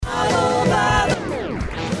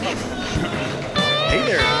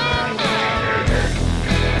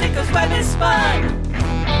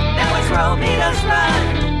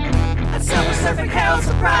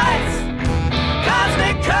price.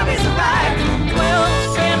 Cosmic Kirby's arrived.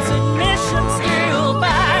 12 cents admission still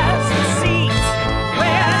buys the seats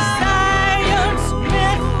where science,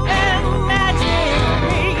 myth, and magic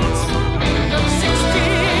meets. From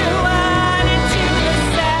 61 into the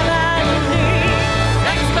 70,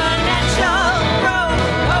 exponential growth,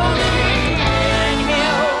 holy and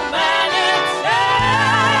humanity.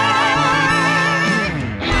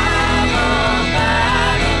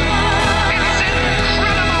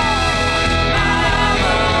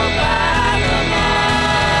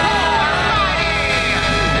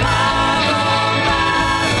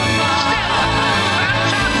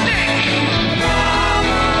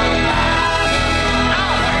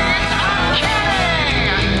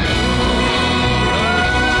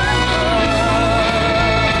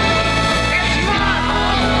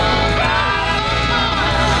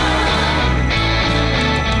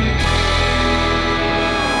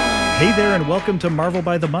 Hey there, and welcome to Marvel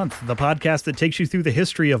by the Month, the podcast that takes you through the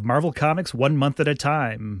history of Marvel Comics 1 month at a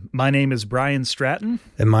time. My name is Brian Stratton.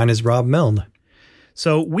 And mine is Rob Milne.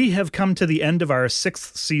 So we have come to the end of our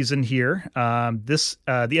 6th season here.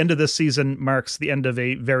 The end of this season marks the end of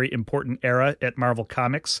a very important era at Marvel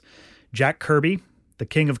Comics. Jack Kirby, the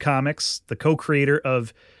king of comics, the co-creator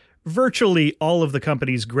of virtually all of the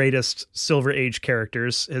company's greatest Silver Age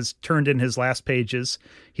characters, has turned in his last pages.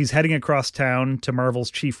 He's heading across town to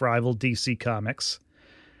Marvel's chief rival, DC Comics.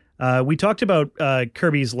 We talked about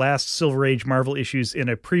Kirby's last Silver Age Marvel issues in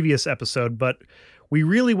a previous episode, but we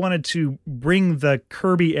really wanted to bring the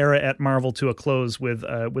Kirby era at Marvel to a close with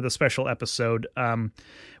a special episode.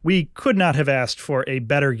 We could not have asked for a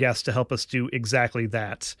better guest to help us do exactly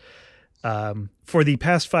that. For the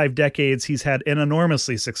past 5 decades, he's had an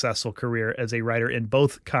enormously successful career as a writer in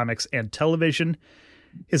both comics and television.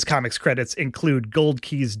 His comics credits include Gold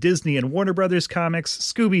Key's Disney and Warner Brothers comics,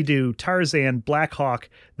 Scooby-Doo, Tarzan, Black Hawk,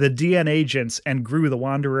 The DN Agents, and Gru the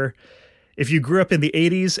Wanderer. If you grew up in the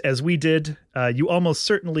 80s, as we did, you almost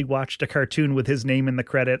certainly watched a cartoon with his name in the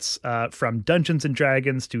credits, from Dungeons &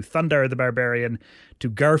 Dragons to Thundar the Barbarian to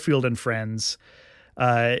Garfield and Friends.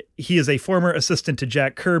 He is a former assistant to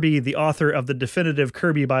Jack Kirby, the author of the definitive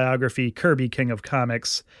Kirby biography, Kirby, King of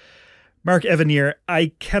Comics. Mark Evanier,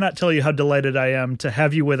 I cannot tell you how delighted I am to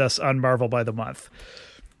have you with us on Marvel by the Month.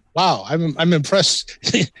 Wow, I'm impressed.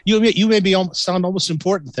 You made me sound almost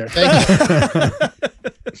important there. Thank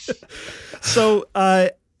you. So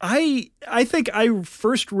I think I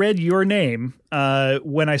first read your name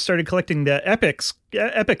when I started collecting the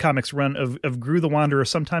Epic Comics run of Gru the Wanderer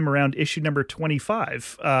sometime around issue number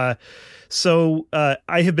 25. So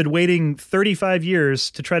I have been waiting 35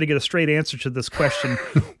 years to try to get a straight answer to this question.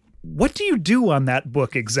 What do you do on that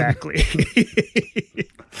book exactly?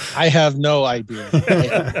 I have no idea.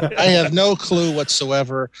 I have no clue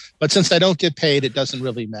whatsoever. But since I don't get paid, it doesn't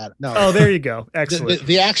really matter. No. Oh, there you go. Excellent.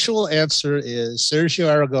 The actual answer is Sergio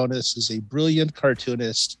Aragonés is a brilliant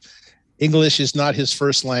cartoonist. English is not his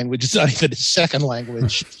first language. It's not even his second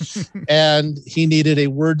language. And he needed a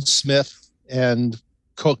wordsmith and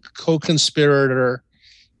co-conspirator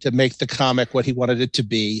to make the comic what he wanted it to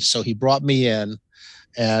be. So he brought me in.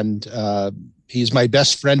 And he's my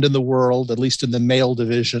best friend in the world, at least in the male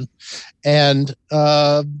division. And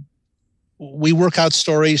we work out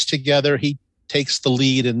stories together. He takes the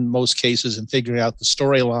lead in most cases in figuring out the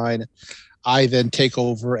storyline. I then take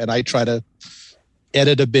over and I try to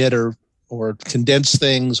edit a bit or condense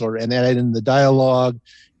things and add in the dialogue.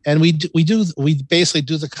 And we basically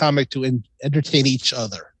do the comic to entertain each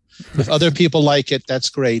other. If other people like it, that's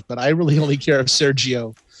great. But I really only care if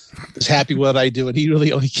Sergio is happy with what I do, and he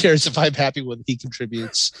really only cares if I'm happy with what he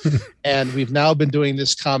contributes. And we've now been doing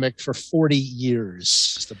this comic for 40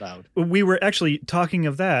 years, just about. We were actually talking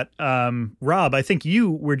of that. Rob, I think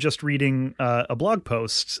you were just reading a blog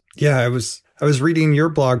post. Yeah, I was reading your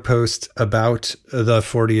blog post about the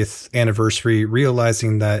 40th anniversary,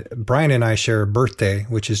 realizing that Brian and I share a birthday,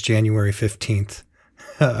 which is January 15th.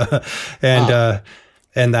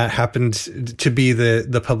 And that happened to be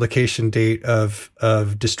the publication date of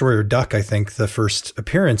Destroyer Duck, I think, the first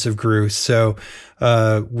appearance of Gru. So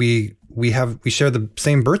we share the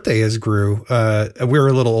same birthday as Gru. We're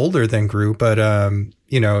a little older than Gru, but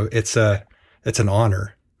it's an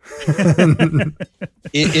honor.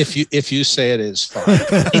 If you say it is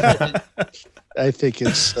fine. I think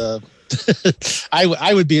it's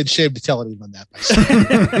I would be ashamed to tell anyone that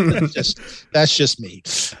myself. That's just me.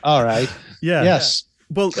 All right. Yeah. Yes.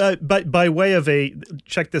 Well, by way of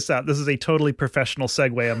check this out. This is a totally professional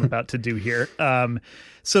segue I'm about to do here.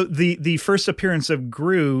 So the first appearance of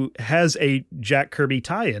Gru has a Jack Kirby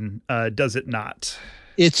tie-in, does it not?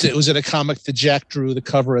 It was in a comic that Jack drew the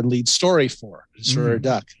cover and lead story for, Destroyer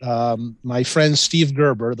Duck. My friend Steve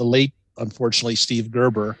Gerber, the late, unfortunately, Steve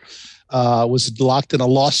Gerber, was locked in a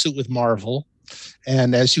lawsuit with Marvel.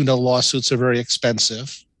 And as you know, lawsuits are very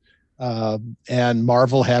expensive. And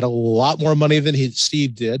Marvel had a lot more money than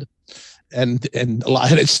Steve did. And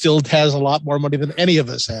it still has a lot more money than any of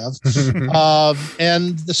us have.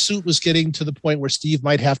 And the suit was getting to the point where Steve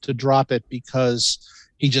might have to drop it because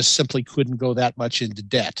he just simply couldn't go that much into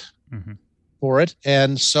debt for it.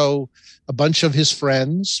 And so a bunch of his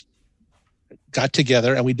friends got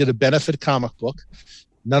together and we did a benefit comic book.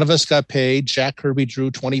 None of us got paid. Jack Kirby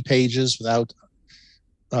drew 20 pages without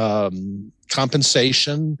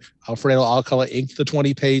compensation. Alfredo Alcala inked the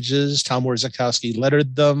 20 pages. Tom Warzakowski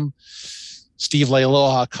lettered them. Steve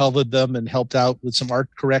Leialoha colored them and helped out with some art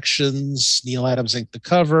corrections. Neil Adams inked the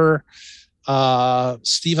cover.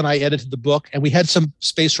 Steve and I edited the book, and we had some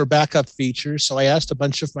space for backup features. So I asked a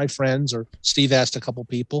bunch of my friends, or Steve asked a couple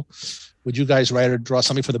people, would you guys write or draw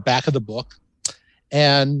something for the back of the book?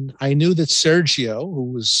 And I knew that Sergio,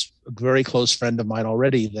 who was a very close friend of mine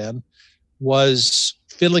already then, was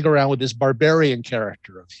fiddling around with this barbarian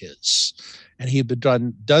character of his. And he had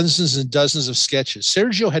done dozens and dozens of sketches.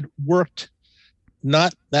 Sergio had worked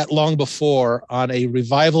not that long before on a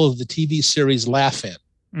revival of the TV series Laugh-In,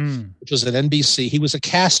 which was at NBC. He was a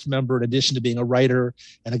cast member in addition to being a writer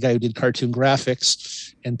and a guy who did cartoon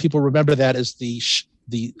graphics. And people remember that as the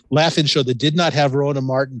Laugh-In show that did not have Rona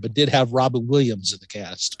Martin, but did have Robin Williams in the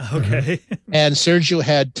cast. Okay. And Sergio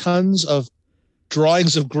had tons of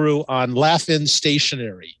drawings of Gru on Laugh-In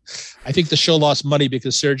stationery. I think the show lost money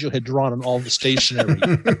because Sergio had drawn on all the stationery.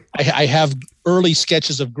 I have early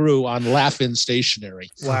sketches of Gru on Laugh-In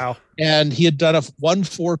stationery. Wow. And he had done a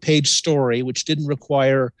 4-page story, which didn't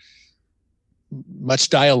require much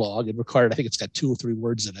dialogue. It required, I think it's got 2 or 3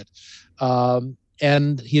 words in it.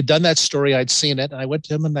 And he had done that story. I'd seen it. And I went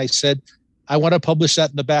to him and I said, I want to publish that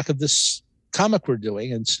in the back of this comic we're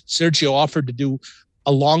doing. And Sergio offered to do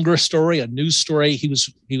a longer story, a news story. He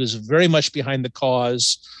was very much behind the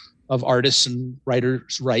cause of artists and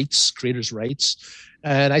writers' rights, creators' rights.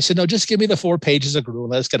 And I said, no, just give me the 4 pages of Gru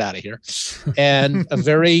and let's get out of here. And a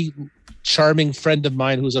very charming friend of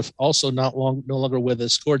mine who's also no longer with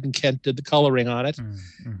us, Gordon Kent, did the coloring on it.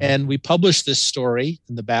 And we published this story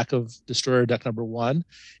in the back of Destroyer Duck #1.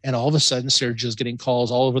 And all of a sudden, Sergio's getting calls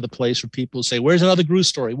all over the place from people who say, where's another Gru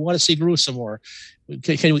story? We want to see Gru some more.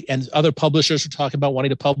 Can we? And other publishers were talking about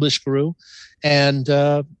wanting to publish Gru. And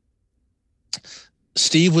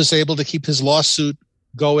Steve was able to keep his lawsuit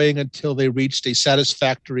going until they reached a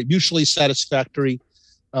mutually satisfactory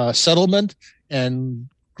settlement. And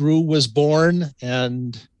Gru was born,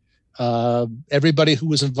 and everybody who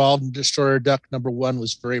was involved in Destroyer Duck #1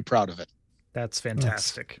 was very proud of it. That's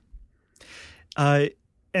fantastic.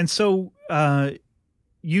 And so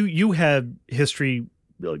you had history,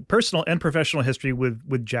 personal and professional history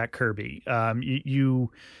with Jack Kirby.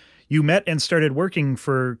 You met and started working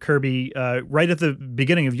for Kirby right at the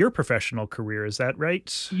beginning of your professional career. Is that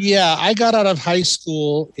right? Yeah, I got out of high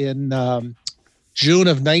school in June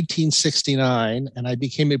of 1969, and I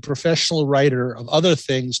became a professional writer of other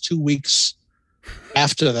things 2 weeks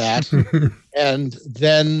after that. And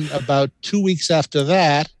then about 2 weeks after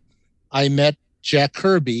that, I met Jack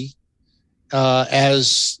Kirby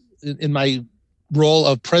as in my role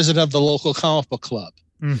of president of the local comic book club.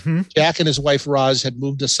 Jack and his wife Roz had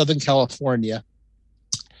moved to Southern California,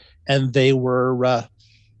 and they were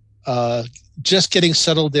just getting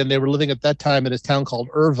settled in. They were living at that time in a town called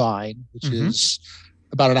Irvine, which is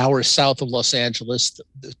about an hour south of Los Angeles.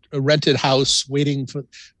 A rented house,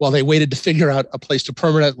 while they waited to figure out a place to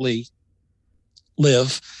permanently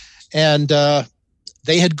live. And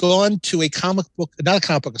they had gone to a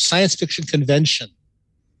science fiction convention.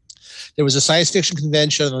 There was a science fiction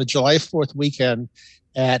convention on the July 4th weekend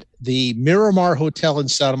at the Miramar Hotel in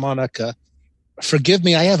Santa Monica. Forgive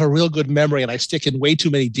me, I have a real good memory, and I stick in way too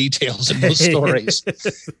many details in those stories.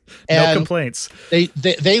 No complaints.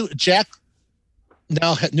 Jack,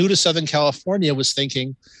 now new to Southern California, was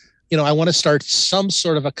thinking, I want to start some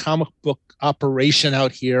sort of a comic book operation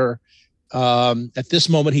out here. At this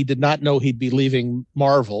moment, he did not know he'd be leaving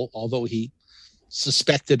Marvel, although he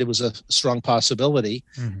suspected it was a strong possibility.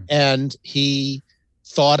 And he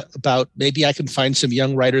thought about, maybe I can find some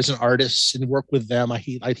young writers and artists and work with them.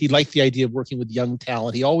 He liked the idea of working with young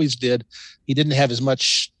talent. He always did. He didn't have as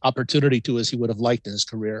much opportunity to as he would have liked in his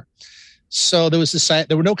career. So there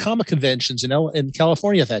were no comic conventions in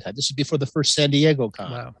California at that time. This was before the first San Diego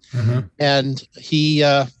Con. Wow. And he,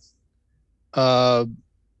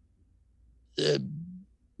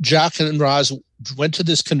 Jack and Roz went to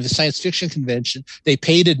this science fiction convention. They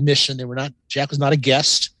paid admission. Jack was not a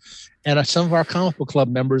guest. And some of our comic book club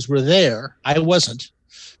members were there. I wasn't,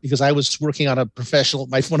 because I was working on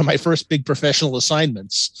one of my first big professional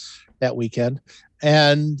assignments that weekend.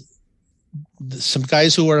 And some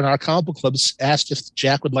guys who were in our comic book clubs asked if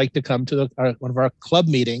Jack would like to come to one of our club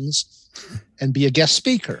meetings and be a guest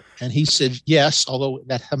speaker. And he said yes, although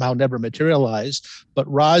that somehow never materialized.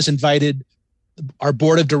 But Roz invited our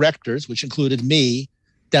board of directors, which included me,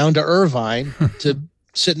 down to Irvine to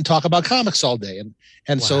sit and talk about comics all day. And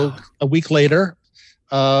Wow. So a week later,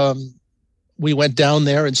 we went down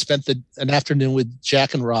there and spent an afternoon with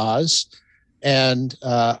Jack and Roz. And,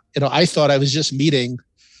 I thought I was just meeting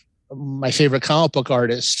my favorite comic book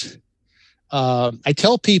artist. I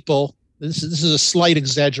tell people, this is a slight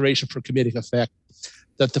exaggeration for comedic effect,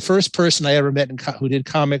 that the first person I ever met who did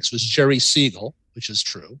comics was Jerry Siegel, which is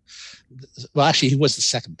true. Well, actually, he was the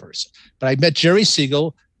second person. But I met Jerry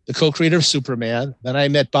Siegel, the co-creator of Superman. Then I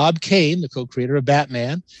met Bob Kane, the co-creator of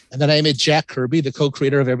Batman. And then I met Jack Kirby, the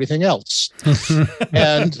co-creator of everything else.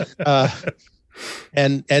 And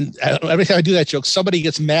every time I do that joke, somebody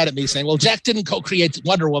gets mad at me saying, well, Jack didn't co-create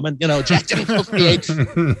Wonder Woman. Jack didn't co-create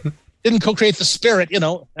the Spirit.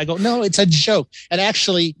 I go, no, it's a joke. And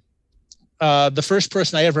actually, the first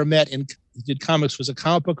person I ever met who did comics was a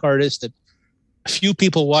comic book artist that a few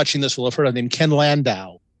people watching this will have heard of, named Ken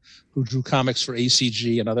Landau, who drew comics for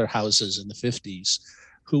ACG and other houses in the 50s,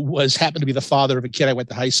 who happened to be the father of a kid I went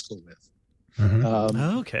to high school with.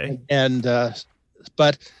 Mm-hmm. Okay.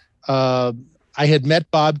 But I had met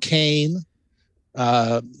Bob Kane.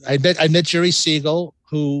 I met Jerry Siegel,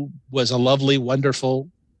 who was a lovely, wonderful,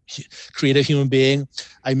 creative human being.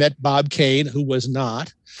 I met Bob Kane, who was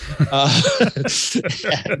not.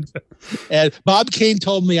 And Bob Kane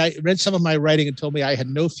told me, I read some of my writing and told me I had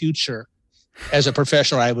no future as a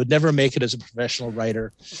professional. I would never make it as a professional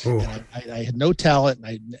writer. I had no talent,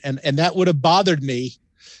 and that would have bothered me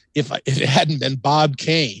if it hadn't been Bob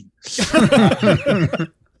Kane.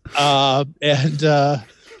 And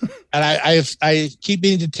I keep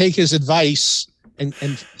meaning to take his advice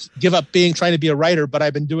and give up trying to be a writer, but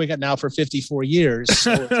I've been doing it now for 54 years,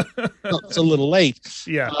 so it's a little late.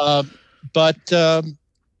 Yeah. I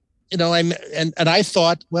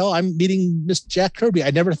thought, well, I'm meeting Mr. Jack Kirby.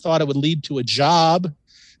 I never thought it would lead to a job.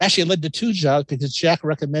 Actually, it led to 2 jobs because Jack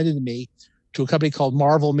recommended me to a company called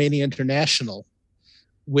Marvel Mania International,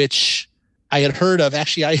 which I had heard of.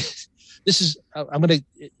 Actually, this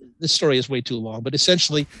story is way too long, but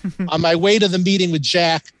essentially on my way to the meeting with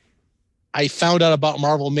Jack, I found out about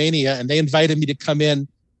Marvel Mania, and they invited me to come in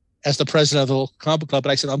as the president of the local comic club. But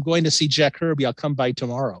I said, I'm going to see Jack Kirby. I'll come by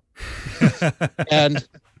tomorrow. And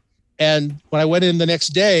when I went in the next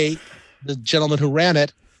day, the gentleman who ran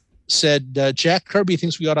it said, Jack Kirby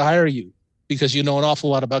thinks we ought to hire you because you know an awful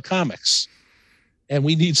lot about comics. And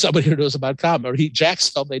we need somebody who knows about comics. Jack's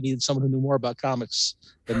felt they needed someone who knew more about comics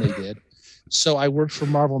than they did. So I worked for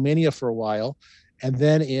Marvel Mania for a while. And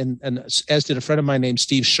then as did a friend of mine named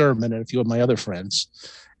Steve Sherman and a few of my other friends.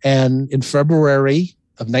 And in February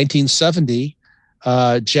of 1970,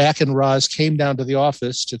 Jack and Roz came down to the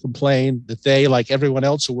office to complain that they, like everyone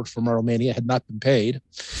else who worked for Marvel Mania, had not been paid.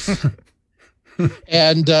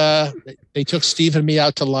 And they took Steve and me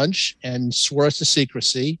out to lunch and swore us to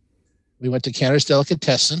secrecy. We went to Canter's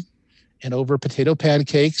Delicatessen, and over potato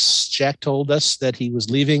pancakes, Jack told us that he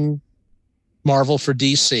was leaving Marvel for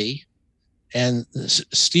DC. And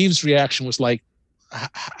Steve's reaction was like,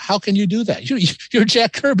 how can you do that? You're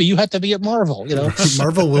Jack Kirby. You have to be at Marvel,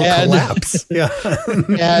 Marvel will collapse. Yeah.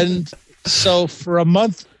 And so for a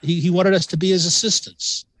month, he wanted us to be his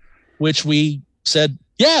assistants, which we said,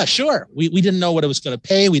 yeah, sure. We didn't know what it was going to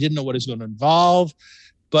pay. We didn't know what it was going to involve.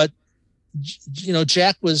 But,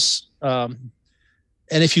 Jack was, and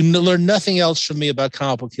if you learn nothing else from me about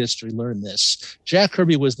comic book history, learn this. Jack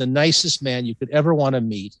Kirby was the nicest man you could ever want to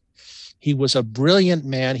meet. He was a brilliant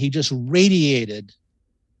man. He just radiated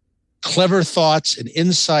clever thoughts and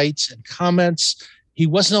insights and comments. He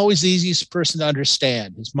wasn't always the easiest person to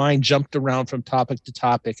understand. His mind jumped around from topic to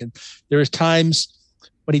topic. And there was times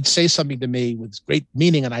when he'd say something to me with great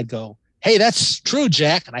meaning, and I'd go, hey, that's true,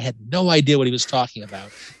 Jack. And I had no idea what he was talking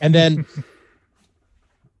about. And then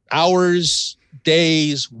hours,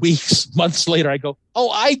 days, weeks, months later, I go,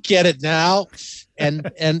 oh, I get it now.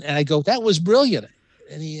 And I go, that was brilliant.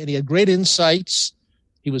 And he had great insights.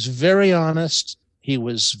 He was very honest. He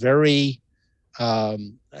was very,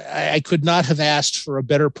 I could not have asked for a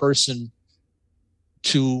better person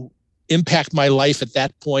to impact my life at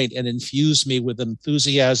that point and infuse me with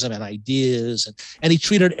enthusiasm and ideas. And he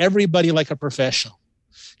treated everybody like a professional.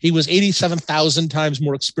 He was 87,000 times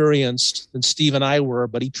more experienced than Steve and I were,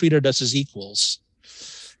 but he treated us as equals.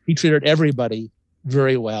 He treated everybody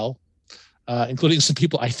very well, including some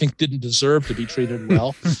people I think didn't deserve to be treated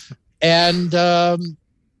well. And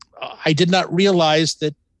I did not realize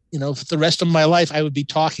that, for the rest of my life, I would be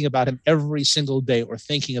talking about him every single day or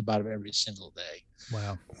thinking about him every single day.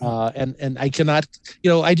 Wow. And I cannot,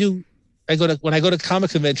 when I go to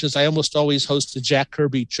comic conventions, I almost always host a Jack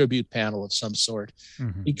Kirby tribute panel of some sort,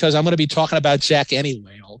 because I'm going to be talking about Jack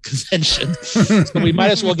anyway, all convention. So we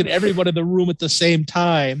might as well get everyone in the room at the same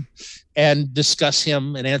time and discuss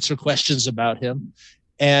him and answer questions about him.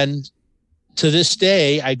 And to this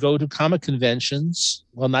day, I go to comic conventions.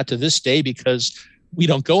 Well, not to this day, because we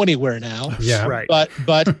don't go anywhere now. Yeah. Right.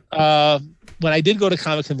 But when I did go to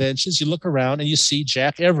comic conventions, you look around and you see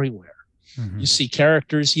Jack everywhere. You see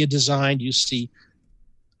characters he had designed. You see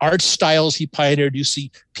art styles he pioneered. You see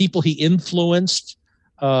people he influenced.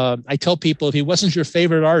 I tell people, if he wasn't your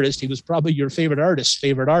favorite artist, he was probably your favorite artist's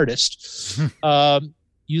favorite artist.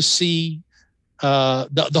 You see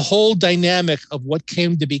the whole dynamic of what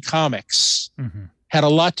came to be comics had a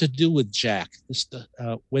lot to do with Jack.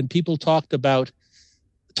 When people talk about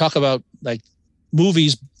like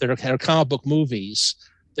movies that are comic book movies,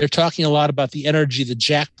 they're talking a lot about the energy that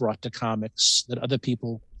Jack brought to comics that other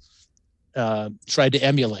people tried to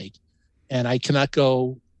emulate. And I cannot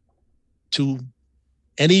go to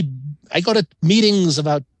I go to meetings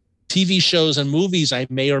about TV shows and movies I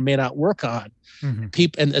may or may not work on.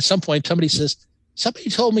 People, and at some point somebody says, somebody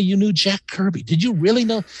told me you knew Jack Kirby. Did you really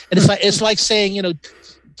know? And it's like saying,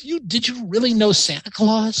 did you really know Santa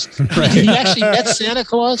Claus? You actually met Santa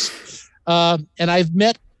Claus? And I've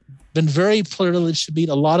been very privileged to meet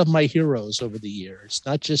a lot of my heroes over the years,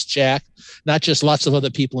 not just Jack, not just lots of other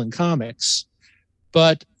people in comics,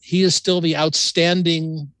 but he is still the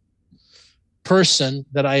outstanding person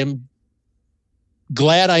that I am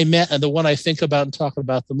glad I met and the one I think about and talk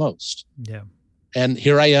about the most. Yeah. And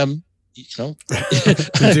here I am, doing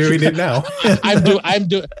it now.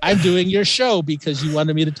 I'm doing your show because you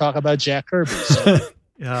wanted me to talk about Jack Kirby. So.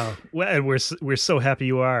 Oh, well, we're so happy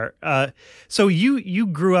you are. So you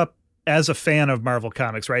grew up as a fan of Marvel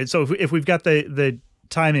Comics, right? So if we've got the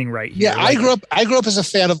timing right here, yeah, I grew up as a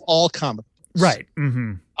fan of all comics. Right.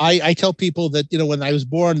 Mm-hmm. I tell people that when I was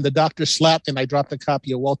born, the doctor slapped and I dropped a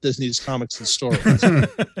copy of Walt Disney's Comics and Stories.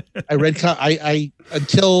 I read I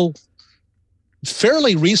until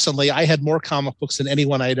fairly recently, I had more comic books than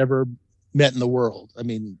anyone I had ever met in the world. I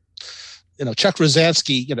mean, Chuck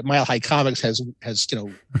Rosansky at Mile High Comics has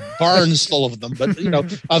barns full of them, but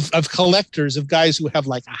of collectors, of guys who have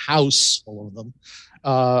like a house full of them.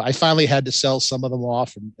 I finally had to sell some of them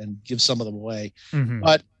off and give some of them away.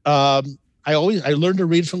 But I learned to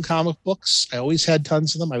read from comic books. I always had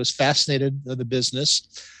tons of them. I was fascinated with the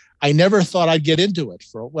business. I never thought I'd get into it.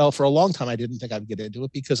 For a long time, I didn't think I'd get into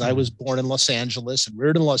it because I was born in Los Angeles and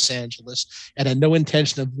reared in Los Angeles and had no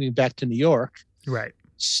intention of moving back to New York. Right.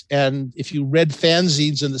 And if you read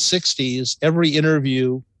fanzines in the 60s, every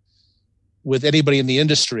interview with anybody in the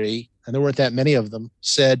industry, and there weren't that many of them,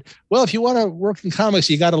 said, well, if you want to work in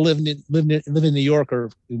comics, you got to live in New York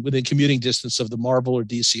or within commuting distance of the Marvel or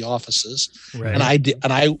DC offices. Right.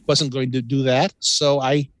 And I wasn't going to do that. So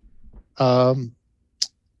I,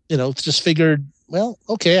 just figured, well,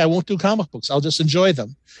 okay, I won't do comic books. I'll just enjoy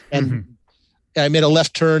them. And I made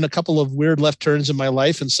a couple of weird left turns in my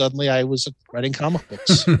life, and suddenly I was writing comic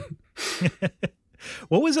books.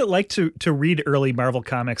 What was it like to read early Marvel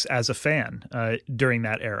Comics as a fan during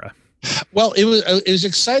that era? Well, it was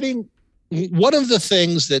exciting. One of the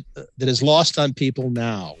things that is lost on people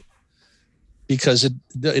now, because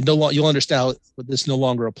you'll understand how this no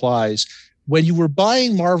longer applies. When you were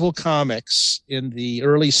buying Marvel Comics in the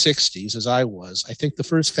early 60s, as I was, I think the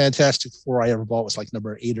first Fantastic Four I ever bought was like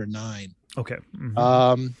number 8 or 9. Okay.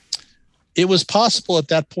 It was possible at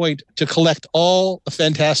that point to collect all the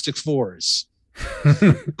Fantastic Fours.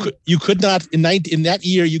 You could not in that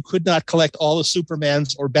year. You could not collect all the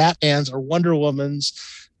Supermans or Batmans or Wonder Womans,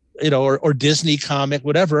 or Disney comic,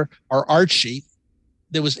 whatever, or Archie.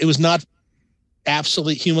 It was not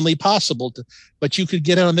absolutely humanly possible but you could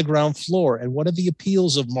get it on the ground floor. And one of the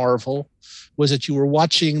appeals of Marvel was that you were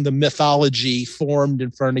watching the mythology formed in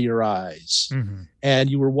front of your eyes, and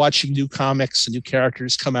you were watching new comics and new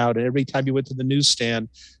characters come out. And every time you went to the newsstand,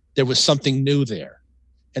 there was something new there.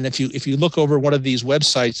 And if you look over one of these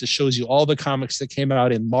websites that shows you all the comics that came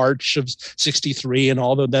out in March of '63 and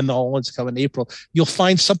all the ones that come in April, you'll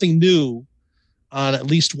find something new on at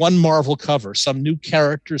least one Marvel cover, some new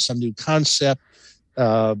character, some new concept,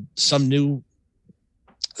 some new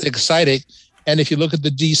exciting. And if you look at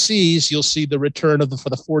the DCs, you'll see the return for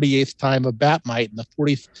the 48th time of Batmite and the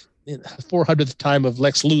 400th time of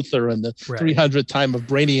Lex Luthor and the 300th time of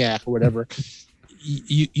Brainiac or whatever.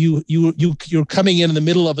 You're coming in the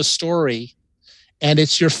middle of a story, and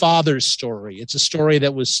it's your father's story. It's a story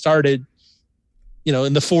that was started,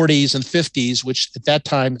 in the 40s and 50s, which at that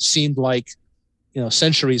time seemed like,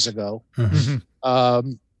 centuries ago.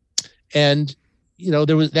 Mm-hmm. And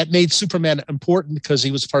that made Superman important because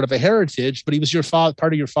he was part of a heritage, but he was part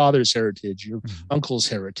of your father's heritage, your uncle's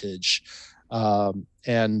heritage. And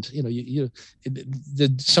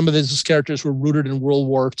some of those characters were rooted in World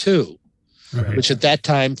War II, which at that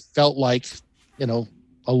time felt like, a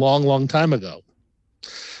long, long time ago.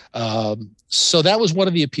 So that was one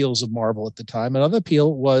of the appeals of Marvel at the time. Another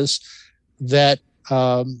appeal was that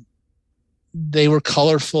they were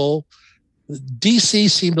colorful.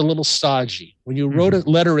 DC seemed a little stodgy. When you wrote a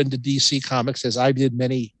letter into DC Comics, as I did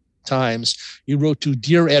many times, you wrote to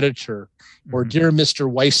Dear Editor or Dear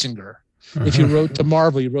Mr. Weisinger. If you wrote to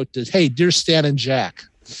Marvel, you wrote to, hey, Dear Stan and Jack.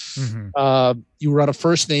 You were on a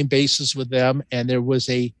first name basis with them, and there was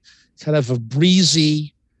a kind of a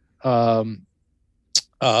breezy,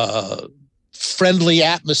 friendly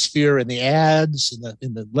atmosphere in the ads,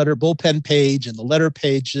 in the letter bullpen page and the letter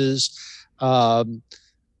pages.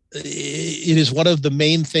 It is one of the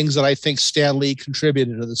main things that I think Stan Lee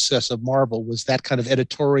contributed to the success of Marvel was that kind of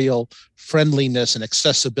editorial friendliness and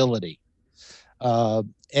accessibility.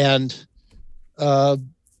 And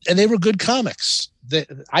they were good comics.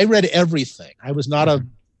 I read everything. I was not a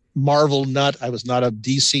Marvel nut. I was not a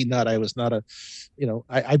DC nut. I was not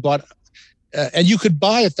I bought, and you could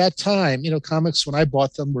buy at that time, comics when I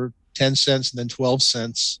bought them were 10 cents and then 12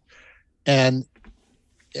 cents. And,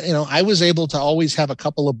 I was able to always have a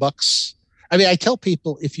couple of bucks. I mean, I tell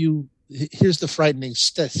people, here's the frightening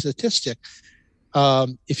statistic.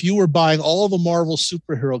 If you were buying all the Marvel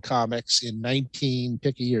superhero comics in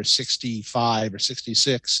 65 or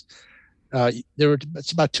 66,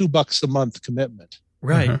 it's about $2 a month commitment.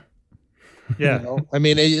 Right. Yeah. I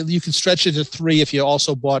mean, you can stretch it to 3 if you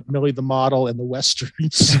also bought Millie the Model and the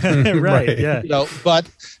Westerns. Right. Yeah.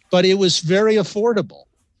 But it was very affordable.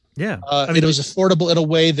 Yeah. It was affordable in a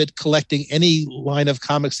way that collecting any line of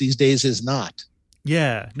comics these days is not.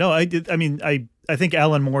 Yeah. No, I did. I mean, I think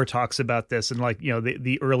Alan Moore talks about this and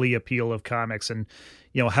the early appeal of comics and,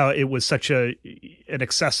 how it was such an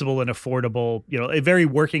accessible and affordable, a very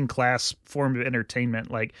working class form of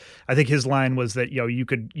entertainment. Like, I think his line was that, you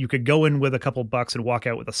could go in with a couple bucks and walk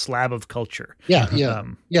out with a slab of culture. Yeah. Yeah.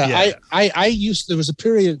 There was a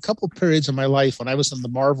couple of periods in my life when I was on the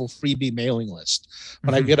Marvel freebie mailing list,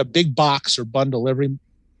 when I'd get a big box or bundle every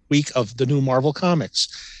week of the new Marvel comics.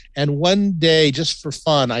 And one day, just for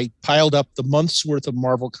fun, I piled up the month's worth of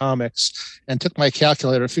Marvel comics and took my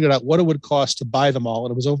calculator and figured out what it would cost to buy them all.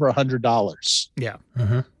 And it was over $100. Yeah.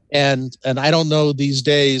 And I don't know these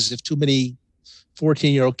days if too many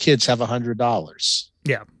 14-year-old kids have $100.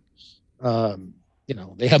 Yeah.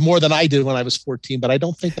 They have more than I did when I was 14, but I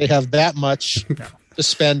don't think they have that much to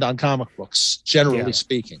spend on comic books, generally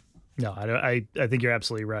speaking. No, I think you're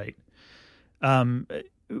absolutely right.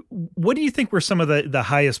 What do you think were some of the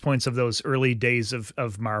highest points of those early days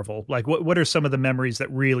of Marvel? Like, what are some of the memories that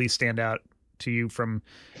really stand out to you from,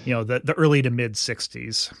 the early to mid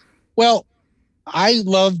 60s? Well, I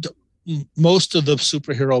loved most of the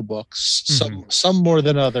superhero books, some more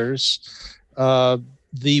than others.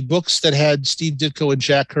 The books that had Steve Ditko and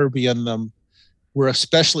Jack Kirby in them were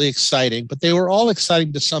especially exciting, but they were all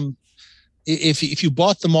exciting to some. If you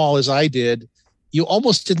bought them all as I did, you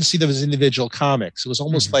almost didn't see them as individual comics. It was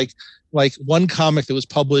almost like one comic that was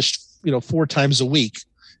published, 4 times a week,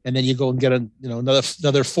 and then you go and get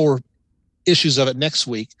another 4 issues of it next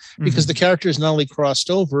week, because the characters not only crossed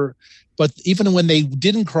over, but even when they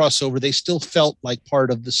didn't cross over, they still felt like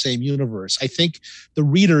part of the same universe. I think the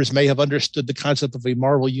readers may have understood the concept of a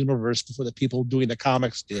Marvel universe before the people doing the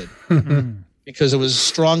comics did, because it was a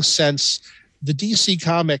strong sense. The DC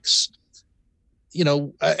comics,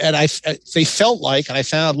 and they felt like, and I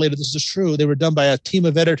found out later this is true, they were done by a team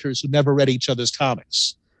of editors who never read each other's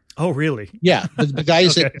comics. Oh, really? Yeah. The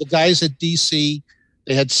guys at DC,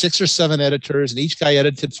 they had 6 or 7 editors, and each guy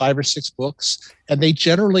edited 5 or 6 books. And they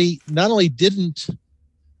generally not only didn't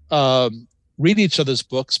read each other's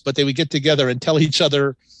books, but they would get together and tell each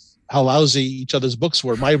other how lousy each other's books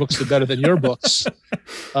were. My books are better than your books.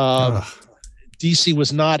 DC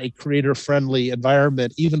was not a creator-friendly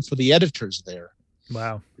environment, even for the editors there.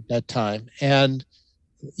 Wow. At that time. And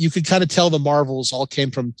you could kind of tell the Marvels all came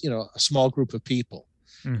from, a small group of people.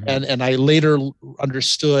 And I later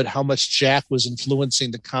understood how much Jack was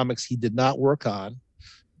influencing the comics he did not work on,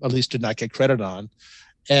 at least did not get credit on,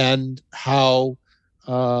 and how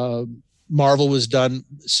Marvel was done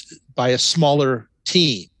by a smaller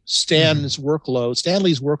team. Stanley's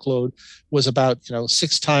workload was about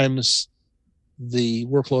 6 times the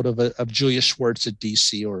workload of Julius Schwartz at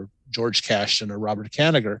DC, or George Cashton or Robert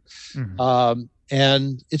Kanigher.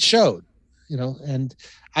 And it showed, and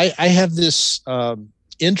I have this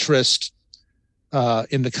interest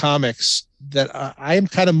in the comics that I am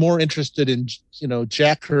kind of more interested in,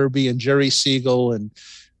 Jack Kirby and Jerry Siegel and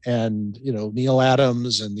Neil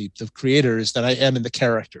Adams and the creators than I am in the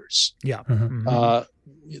characters. Yeah.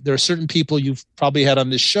 There are certain people you've probably had on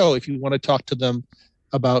this show. If you want to talk to them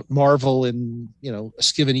about Marvel in a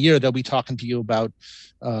given year, they'll be talking to you about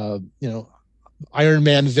Iron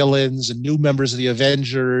Man villains and new members of the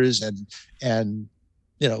Avengers and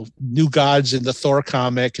new gods in the Thor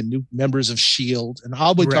comic and new members of S.H.I.E.L.D. And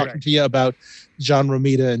I'll be talking to you about John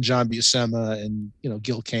Romita and John Buscema and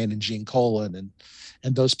Gil Kane and Gene Colan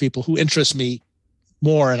and those people who interest me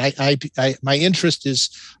more. And I my interest is,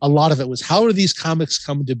 a lot of it was, how are these comics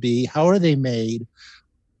come to be? How are they made?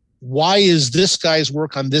 Why is this guy's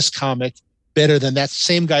work on this comic better than that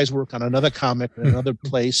same guy's work on another comic in another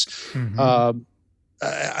place?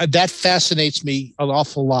 That fascinates me an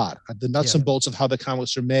awful lot. The nuts and bolts of how the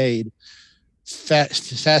comics are made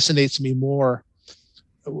fascinates me more.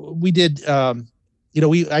 We did, I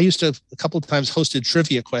used to a couple of times hosted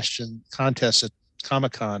trivia question contests at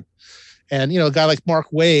Comic-Con, and a guy like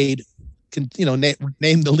Mark Waid can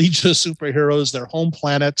name the Legion of Superheroes, their home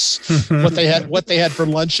planets, what they had for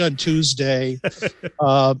lunch on Tuesday.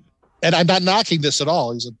 And I'm not knocking this at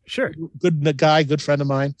all. He's a good guy, good friend of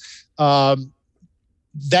mine.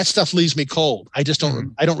 That stuff leaves me cold. I just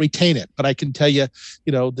don't. I don't retain it. But I can tell you,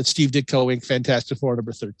 that Steve Ditko inked Fantastic Four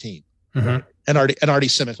number 13, and Artie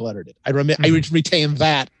Simek lettered it. I retain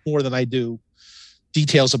that more than I do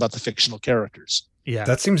details about the fictional characters. Yeah,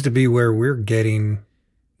 that seems to be where we're getting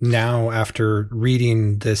now after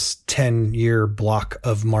reading this 10-year block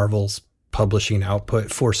of Marvel's publishing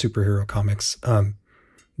output for superhero comics,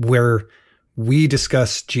 where we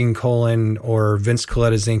discuss Gene Colan or Vince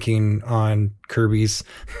Coletta's inking on Kirby's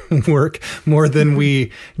work more than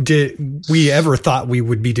we ever thought we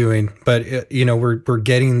would be doing. But we're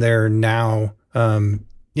getting there now.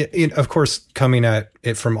 Of course, coming at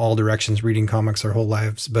it from all directions, reading comics our whole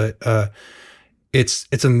lives, but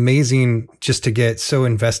it's amazing just to get so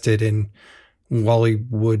invested in Wally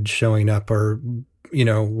Wood showing up, or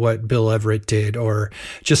what Bill Everett did, or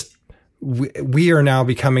just we are now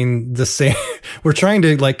becoming the same. We're trying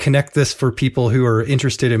to connect this for people who are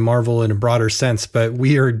interested in Marvel in a broader sense, but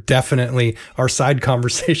we are definitely, our side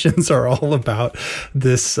conversations are all about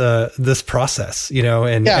this process,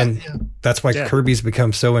 and that's why Kirby's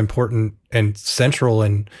become so important and central.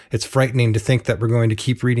 And it's frightening to think that we're going to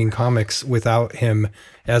keep reading comics without him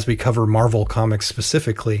as we cover Marvel comics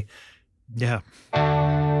specifically. Yeah.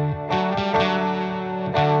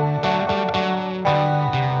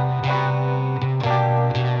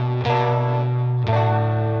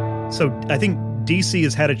 So I think DC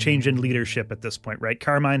has had a change in leadership at this point, right?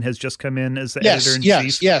 Carmine has just come in as the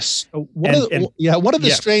editor-in-chief. Yes. One of the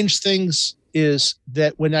strange things is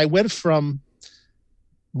that when I went from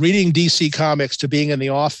reading DC comics to being in the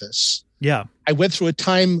office, I went through a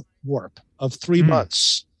time warp of 3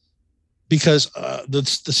 months, because the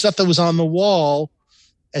stuff that was on the wall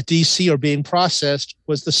at DC or being processed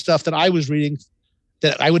was the stuff that I was reading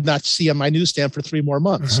that I would not see on my newsstand for 3 more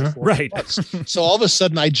months. 4 Right. months. So all of a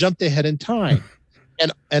sudden I jumped ahead in time.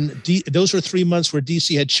 And those were 3 months where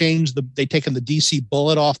DC had changed they'd taken the DC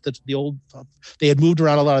bullet off the old, they had moved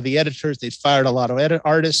around a lot of the editors. They'd fired a lot of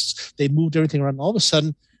artists. They moved everything around. All of a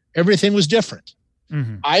sudden, everything was different.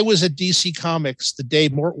 I was at DC Comics the day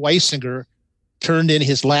Mort Weisinger turned in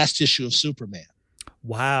his last issue of Superman.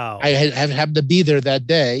 Wow. I happened to be there that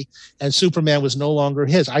day, and Superman was no longer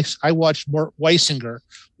his. I watched Mort Weisinger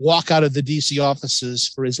walk out of the DC offices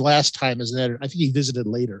for his last time as an editor. I think he visited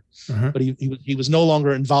later, but he was no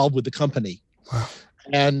longer involved with the company. Wow.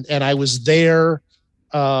 And I was there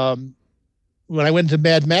when I went to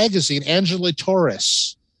Mad Magazine. Angela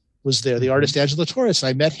Torres was there, the artist Angela Torres, and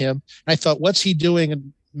I met him. And I thought, what's he doing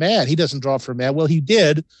in Mad? He doesn't draw for Mad. Well, he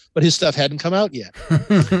did, but his stuff hadn't come out yet.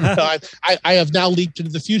 So I have now leaped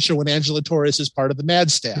into the future when Angela Torres is part of the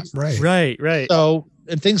Mad staff. Right. So,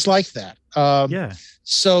 and things like that.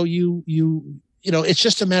 So you it's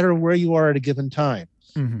just a matter of where you are at a given time.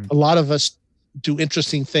 A lot of us do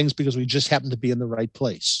interesting things because we just happen to be in the right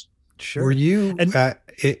place. Sure. Were you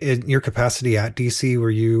in your capacity at DC?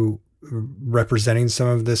 Were you representing some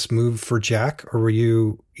of this move for Jack, or were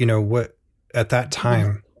you, what at that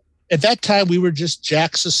time? At that time, we were just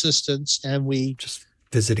Jack's assistants, and we Just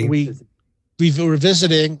visiting. we were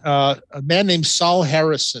visiting a man named Saul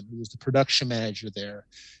Harrison, who was the production manager there,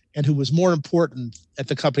 and who was more important at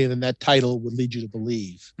the company than that title would lead you to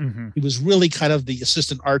believe. Mm-hmm. He was really kind of the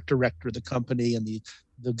assistant art director of the company and the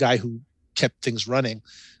guy who kept things running.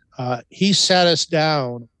 He sat us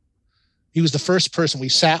down. He was the first person we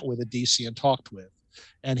sat with at DC and talked with.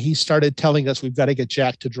 And he started telling us we've got to get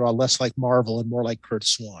Jack to draw less like Marvel and more like Kurt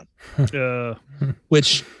Swan,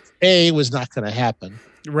 which A, was not going to happen.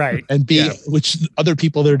 Right. And B, Yeah. which other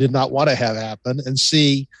people there did not want to have happen. And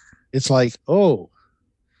C, it's like, oh,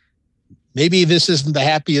 maybe this isn't the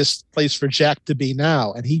happiest place for Jack to be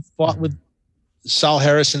now. And he fought with Saul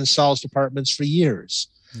Harrison and Saul's departments for years.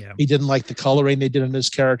 Yeah. He didn't like the coloring they did on his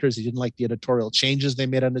characters. He didn't like the editorial changes they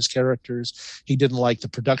made on his characters. He didn't like the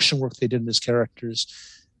production work they did in his characters.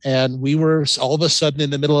 And we were all of a sudden in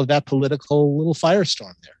the middle of that political little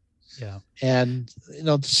firestorm there. Yeah. And,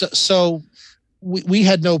 so we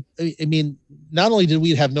had no, I mean, not only did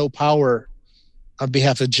we have no power on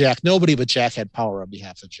behalf of Jack, nobody but Jack had power on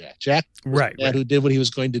behalf of Jack. Jack was Right. the man who did what he was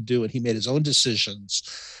going to do, and he made his own decisions.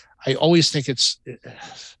 I always think it's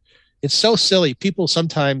so silly. People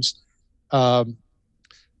sometimes, I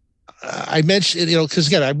mentioned, because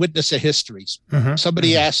again, I witness a history. Mhm.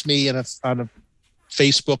 Somebody asked me on a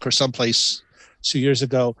Facebook or someplace 2 years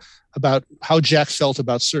ago about how Jack felt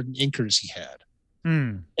about certain inkers he had.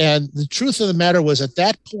 Mm. And the truth of the matter was, at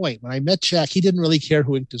that point, when I met Jack, he didn't really care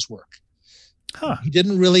who inked his work. Huh. He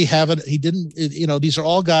didn't really have it. He didn't, these are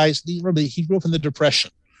all guys. Remember, he grew up in the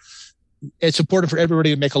Depression. It's important for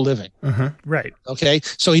everybody to make a living. Mhm. Right. Okay.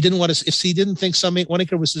 So he didn't want to, if he didn't think one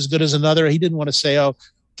inker was as good as another, he didn't want to say, oh,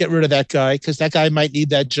 get rid of that guy, because that guy might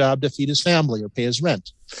need that job to feed his family or pay his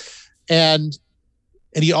rent. And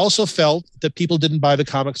he also felt that people didn't buy the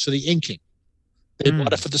comics for the inking. They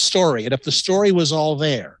bought it for the story. And if the story was all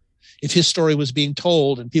there, if his story was being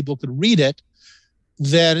told and people could read it,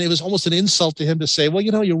 then it was almost an insult to him to say, well,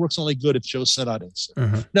 your work's only good if Joe Sinnott inks it.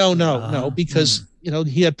 Mhm. No, because,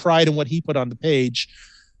 he had pride in what he put on the page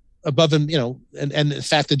above him, and the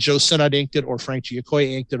fact that Joe Sinnott inked it or Frank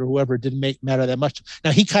Giacoya inked it or whoever, it didn't matter that much.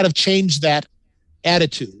 Now, he kind of changed that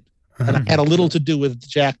attitude, and it had a little to do with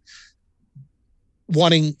Jack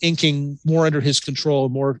wanting inking more under his control,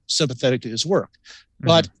 more sympathetic to his work.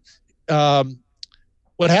 But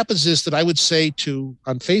what happens is that I would say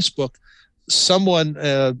on Facebook, someone,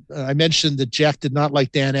 I mentioned that Jack did not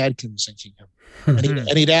like Dan Adkins inking him.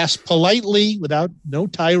 And he'd ask politely, without no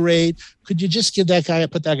tirade, could you just put that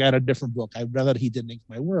guy in a different book? I'd rather he didn't ink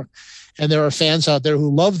my work. And there are fans out there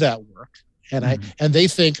who love that work. And and they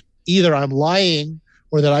think either I'm lying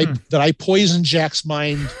or that I poisoned Jack's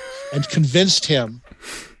mind and convinced him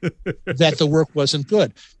that the work wasn't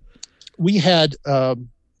good. We had John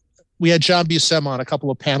Buscema on a couple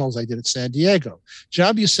of panels I did at San Diego.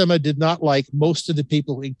 John Buscema did not like most of the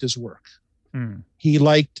people who inked his work. He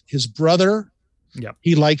liked his brother. Yep.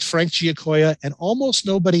 He liked Frank Giacoya and almost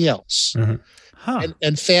nobody else. Huh.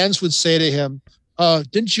 And fans would say to him,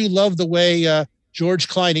 didn't you love the way George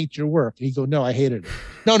Klein inked your work? And he'd go, no, I hated it.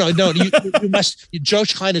 No. You must.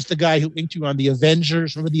 George Klein is the guy who inked you on the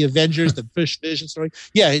Avengers. Remember the Avengers, the Fish Vision story?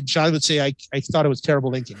 Yeah, John would say, I thought it was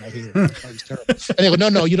terrible inking. I hated it. I thought it was terrible. And they go,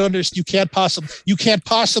 no, you don't understand. You can't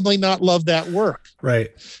possibly not love that work.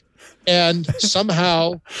 Right. And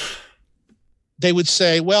somehow they would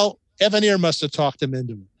say, well, Evan Ear must have talked him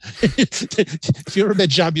into it. If you ever met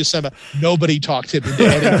John Buscema, nobody talked him into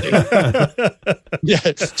anything. Yeah,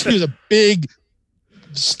 he was a big,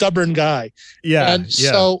 stubborn guy. Yeah. And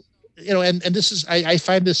so, and this is, I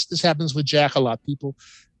find this happens with Jack a lot. People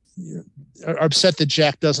are upset that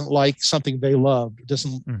Jack doesn't like something they love,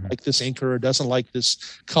 doesn't like this inker, or doesn't like this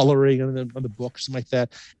coloring on the book, something like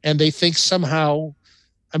that. And they think somehow,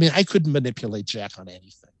 I couldn't manipulate Jack on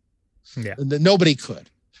anything. Yeah. Nobody could.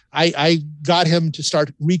 I got him to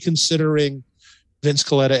start reconsidering Vince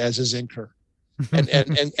Colletta as his inker.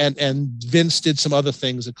 And Vince did some other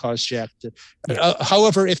things that caused Jack to.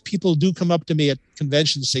 However, if people do come up to me at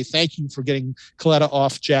conventions and say, thank you for getting Colletta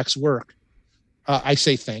off Jack's work, I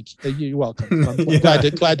say thank you. You're welcome. I'm glad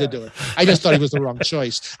to do it. I just thought he was the wrong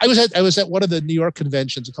choice. I was at one of the New York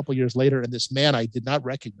conventions a couple of years later, and this man I did not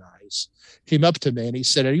recognize came up to me and he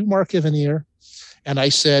said, "Are you Mark Evan Ear?" And I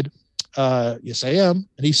said, "Yes, I am."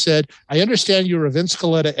 And he said, "I understand you're a Vince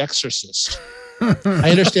Colletta exorcist. I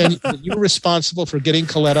understand that you're responsible for getting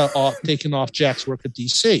Colletta taken off Jack's work at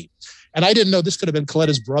DC." And I didn't know this could have been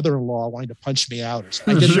Coletta's brother-in-law wanting to punch me out or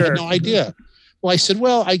something. I had no idea. Well, I said,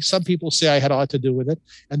 some people say I had a lot to do with it.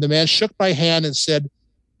 And the man shook my hand and said,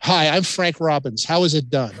 Hi, I'm Frank Robbins. How is it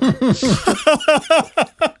done?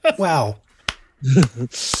 Wow.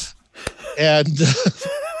 And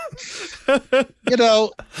you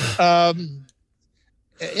know,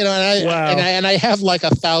 and I have like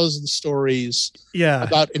 1,000 stories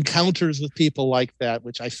about encounters with people like that,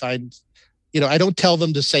 which I find, I don't tell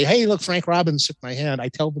them to say, "Hey, look, Frank Robbins shook my hand." I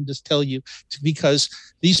tell them to tell you because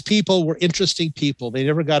these people were interesting people. They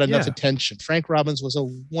never got enough attention. Frank Robbins was a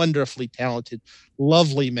wonderfully talented,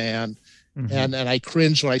 lovely man. Mm-hmm. And I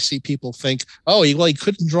cringe when I see people think, "Oh, he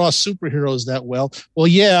couldn't draw superheroes that well." Well,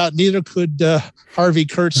 yeah, neither could Harvey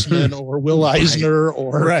Kurtzman or Will Eisner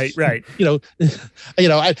or right. I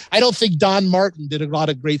don't think Don Martin did a lot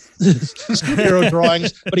of great superhero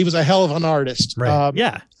drawings, but he was a hell of an artist.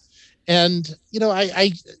 Right. And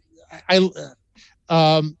I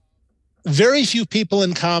very few people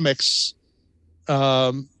in comics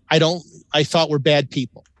I thought were bad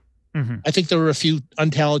people. Mm-hmm. I think there were a few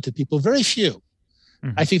untalented people, very few.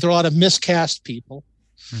 Mm-hmm. I think there were a lot of miscast people.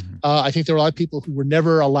 Mm-hmm. I think there were a lot of people who were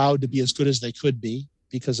never allowed to be as good as they could be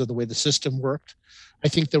because of the way the system worked. I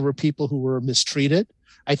think there were people who were mistreated.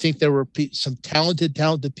 I think there were some talented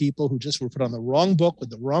people who just were put on the wrong book with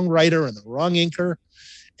the wrong writer and the wrong inker.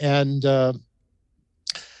 And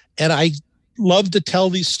I love to tell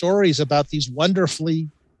these stories about these wonderfully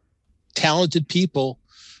talented people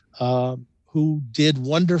who did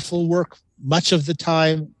wonderful work much of the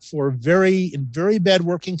time in very bad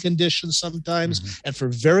working conditions sometimes, mm-hmm. and for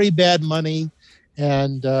very bad money.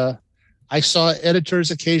 And I saw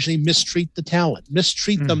editors occasionally mistreat the talent,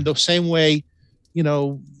 them the same way,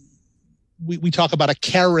 we talk about a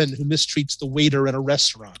Karen who mistreats the waiter in a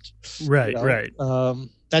restaurant. Right, right.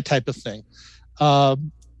 That type of thing.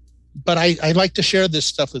 But I like to share this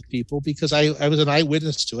stuff with people because I was an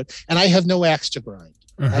eyewitness to it, and I have no axe to grind.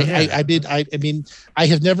 Mm-hmm. I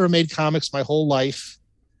have never made comics my whole life.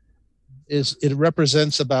 It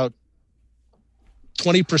represents about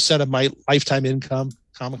 20% of my lifetime income.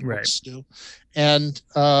 Comic books do, and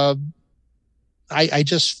I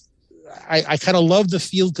kind of love the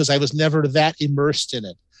field because I was never that immersed in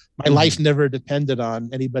it. My life never depended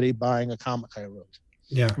on anybody buying a comic I wrote.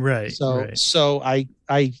 Yeah, right. So I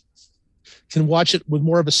can watch it with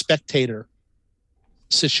more of a spectator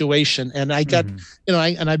situation, and I got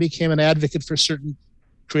I became an advocate for certain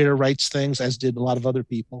creator rights things, as did a lot of other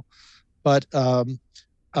people. But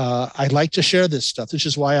I like to share this stuff. This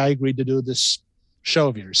is why I agreed to do this show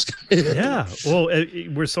of yours. Yeah, well,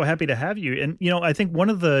 we're so happy to have you. And I think one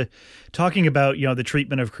of the talking about the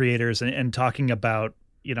treatment of creators and talking about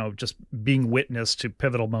just being witness to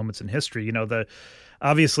pivotal moments in history.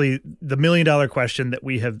 Obviously the $1 million question that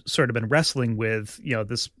we have sort of been wrestling with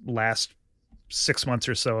this last 6 months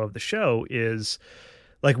or so of the show is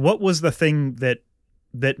like, what was the thing that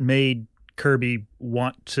made Kirby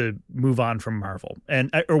want to move on from Marvel,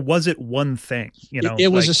 or was it one thing?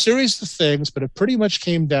 It was a series of things, but it pretty much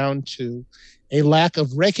came down to a lack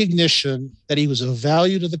of recognition that he was of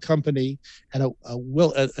value to the company, and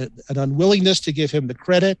an unwillingness to give him the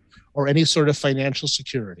credit or any sort of financial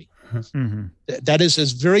security. Mm-hmm. That is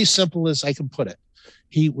as very simple as I can put it.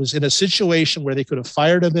 He was in a situation where they could have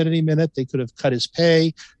fired him at any minute. They could have cut his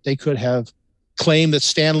pay. They could have claimed that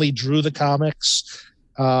Stan Lee drew the comics.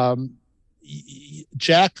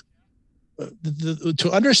 Jack,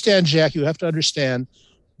 to understand Jack, you have to understand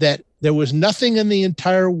that there was nothing in the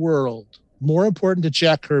entire world more important to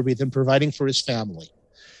Jack Kirby than providing for his family.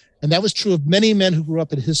 And that was true of many men who grew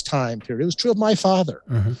up in his time period. It was true of my father,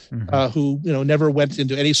 who never went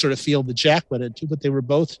into any sort of field that Jack went into, but they were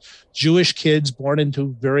both Jewish kids born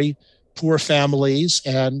into very poor families.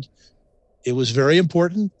 And it was very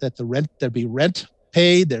important that there'd be rent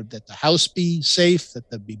paid, that the house be safe, that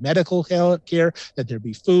there'd be medical care, that there'd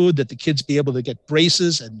be food, that the kids be able to get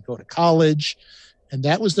braces and go to college. And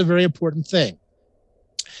that was the very important thing.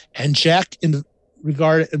 And Jack, and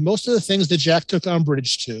most of the things that Jack took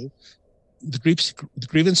umbrage to, the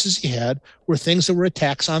grievances he had, were things that were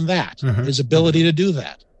attacks on that, his ability to do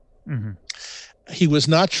that. Mm-hmm. He was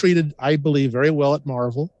not treated, I believe, very well at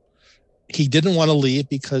Marvel. He didn't want to leave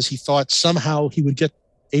because he thought somehow he would get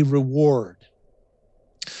a reward.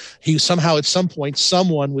 He somehow, at some point,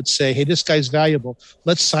 someone would say, "Hey, this guy's valuable.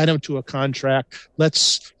 Let's sign him to a contract.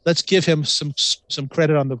 Let's give him some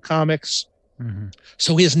credit on the comics." Mm-hmm.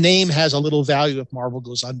 So his name has a little value if Marvel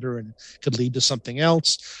goes under and could lead to something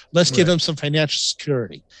else. Let's give him some financial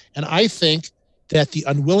security. And I think that the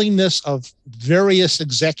unwillingness of various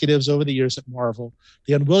executives over the years at Marvel,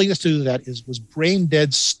 the unwillingness to do that was brain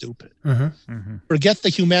dead stupid. Mm-hmm. Mm-hmm. Forget the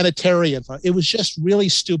humanitarian. It was just really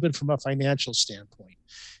stupid from a financial standpoint.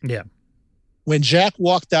 Yeah. when Jack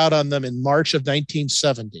walked out on them in March of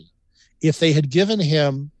 1970, if they had given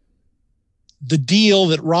him the deal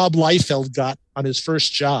that Rob Liefeld got on his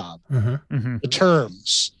first job, the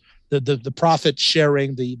terms, the profit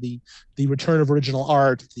sharing, the return of original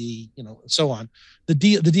art, so on, the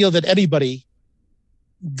deal that anybody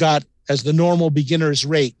got as the normal beginner's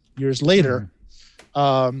rate years later,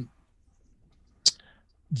 that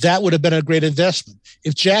would have been a great investment.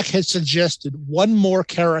 If Jack had suggested one more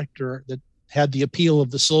character that had the appeal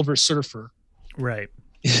of the Silver Surfer, right,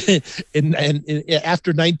 and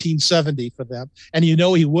after 1970 for them, and he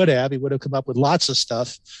would have come up with lots of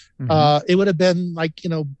stuff. It would have been like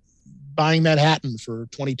buying Manhattan for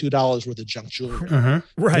 $22 worth of junk jewelry.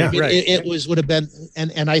 Right, I mean, right. It would have been,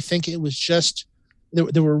 and I think it was just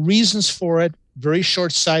there were reasons for it, very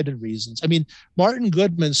short-sighted reasons. I mean, Martin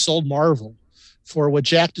Goodman sold Marvel for what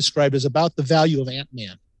Jack described as about the value of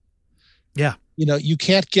Ant-Man. Yeah. You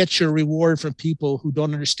can't get your reward from people who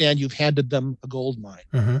don't understand you've handed them a gold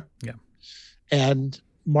mine. Yeah. And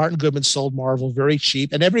Martin Goodman sold Marvel very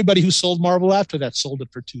cheap, and everybody who sold Marvel after that sold it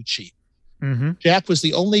for too cheap. Jack was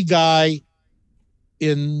the only guy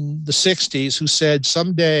in the 60s who said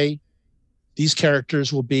someday these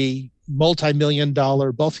characters will be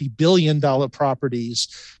multi-million-dollar, multi-billion-dollar properties,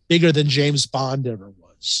 bigger than James Bond ever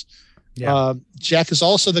was. Yeah. Jack is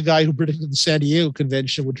also the guy who predicted the San Diego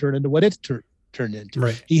convention would turn into what it turned into.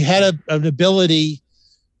 Right. He had an ability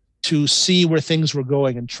to see where things were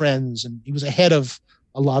going and trends, and he was ahead of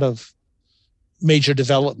a lot of major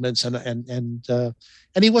developments, and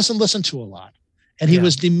he wasn't listened to a lot, and he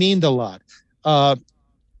was demeaned a lot.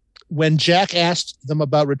 When Jack asked them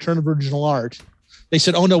about Return of Original Art, they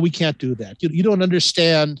said, "Oh no, we can't do that. You don't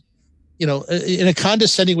understand." In a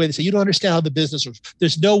condescending way, they say, "You don't understand how the business works.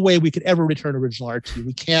 There's no way we could ever return original art to you.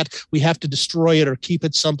 We can't. We have to destroy it or keep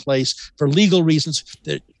it someplace for legal reasons.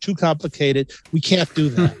 They're too complicated. We can't do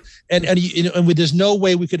that." And there's no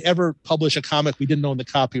way we could ever publish a comic we didn't own the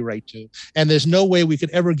copyright to. And there's no way we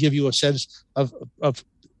could ever give you a sense of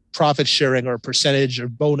profit sharing or percentage or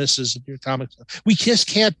bonuses of your comics. We just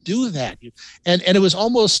can't do that. And it was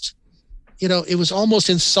almost,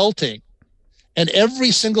 insulting. And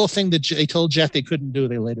every single thing that they told Jack they couldn't do,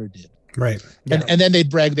 they later did. Right. And then they'd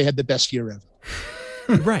brag they had the best year ever.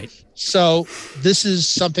 Right. So this is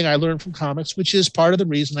something I learned from comics, which is part of the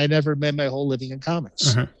reason I never made my whole living in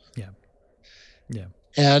comics. Yeah.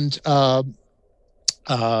 And, so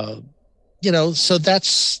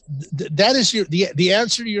that is the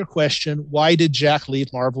answer to your question. Why did Jack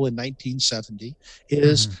leave Marvel in 1970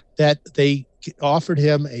 is that they offered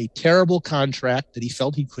him a terrible contract that he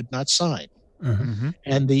felt he could not sign.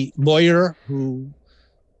 And the lawyer who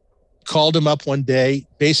called him up one day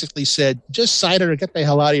basically said, "Just sign it or get the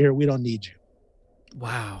hell out of here. We don't need you."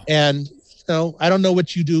 Wow. And I don't know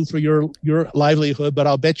what you do for your livelihood, but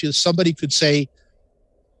I'll bet you somebody could say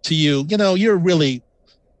to you, you're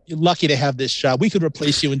lucky to have this job. We could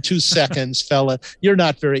replace you in 2 seconds, fella. You're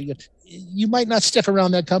not very good. You might not stick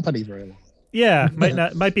around that company very long. Yeah,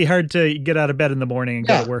 might be hard to get out of bed in the morning and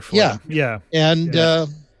go to work for him. Yeah. And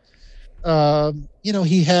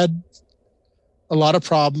he had a lot of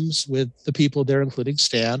problems with the people there, including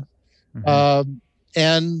Stan.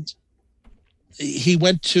 And he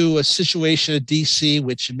went to a situation at DC,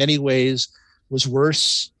 which in many ways was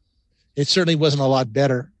worse. It certainly wasn't a lot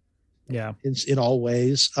better. Yeah. In all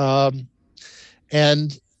ways. And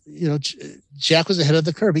Jack was ahead of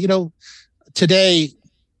the curve. Today,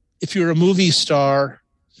 if you're a movie star,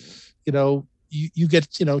 you get,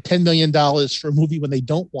 $10 million for a movie when they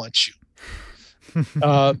don't want you.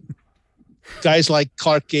 Guys like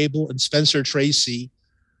Clark Gable and Spencer Tracy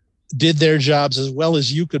did their jobs as well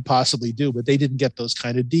as you could possibly do, but they didn't get those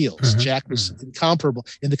kind of deals. Jack was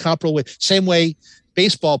in the comparable way. Same way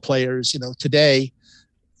baseball players, today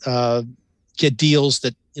get deals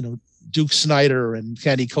that, Duke Snyder and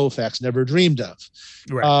Candy Koufax never dreamed of.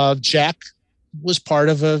 Right. Jack was part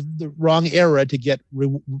of the wrong era to get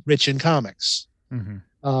rich in comics.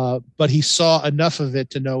 But he saw enough of it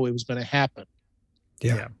to know it was going to happen.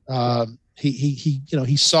 Yeah.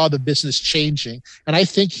 He saw the business changing, and I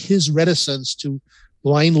think his reticence to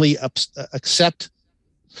blindly accept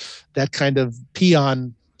that kind of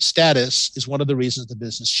peon status is one of the reasons the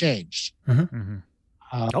business changed.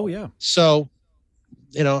 Oh yeah. So,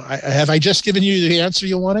 have I just given you the answer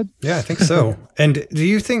you wanted? Yeah, I think so. And do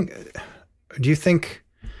you think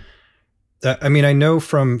that, I mean, I know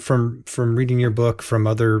from reading your book, from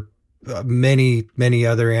other many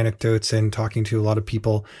other anecdotes and talking to a lot of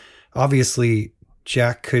people, obviously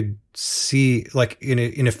Jack could see, like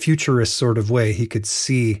in a futurist sort of way, he could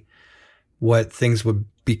see what things would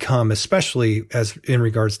become, especially as in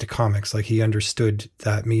regards to comics. Like he understood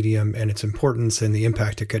that medium and its importance and the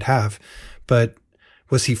impact it could have. But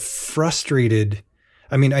was he frustrated?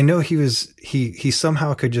 I mean, I know he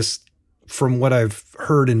somehow could just, from what I've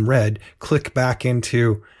heard and read, click back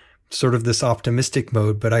into sort of this optimistic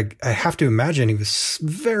mode. But I have to imagine he was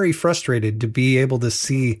very frustrated to be able to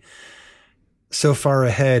see so far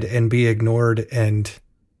ahead and be ignored and,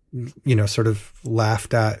 you know, sort of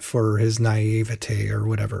laughed at for his naivete or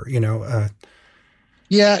whatever, you know.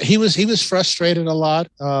 Yeah, he was frustrated a lot.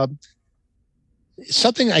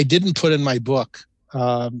 Something I didn't put in my book,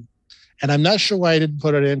 and I'm not sure why I didn't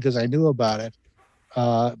put it in because I knew about it,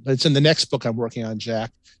 but it's in the next book I'm working on,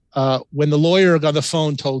 Jack. When the lawyer on the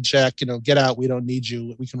phone told Jack, you know, get out, we don't need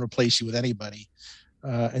you, we can replace you with anybody,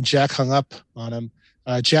 and Jack hung up on him,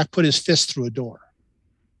 Jack put his fist through a door,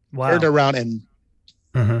 turned around and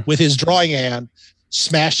with his drawing hand,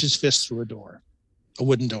 smashed his fist through a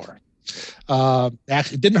wooden door.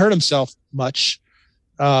 Actually didn't hurt himself much.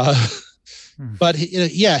 But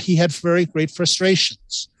he had very great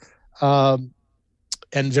frustrations. And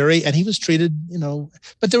he was treated, you know,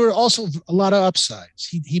 but there were also a lot of upsides.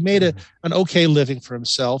 He made an okay living for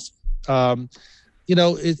himself. You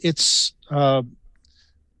know,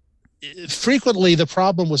 frequently the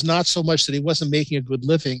problem was not so much that he wasn't making a good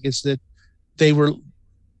living, is that they were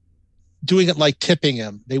doing it like tipping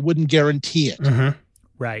him. They wouldn't guarantee it.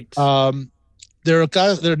 Right. There are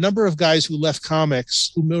a number of guys who left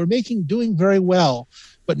comics who were doing very well,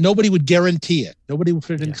 but nobody would guarantee it. Nobody would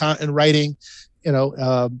put it in writing. You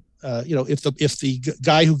know, if the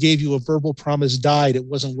guy who gave you a verbal promise died, it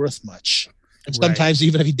wasn't worth much. And sometimes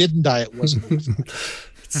even if he didn't die, it wasn't worth much.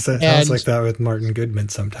 It sounds like that with Martin Goodman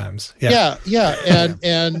sometimes. Yeah.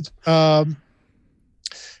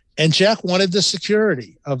 And Jack wanted the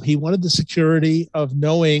security of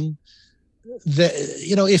knowing that,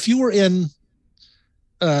 you know, if you were in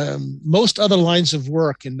most other lines of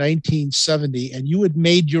work in 1970 and you had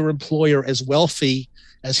made your employer as wealthy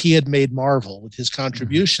as he had made Marvel with his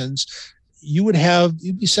contributions, you'd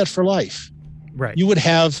be set for life. Right. You would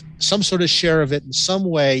have some sort of share of it in some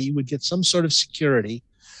way. You would get some sort of security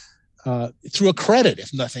through a credit,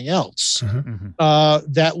 if nothing else,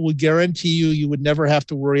 that would guarantee you would never have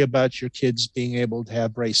to worry about your kids being able to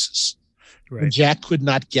have braces. Right. And Jack could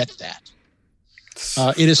not get that.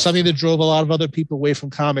 It is something that drove a lot of other people away from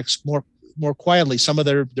comics more quietly. Some of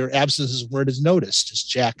their absences weren't as noticed as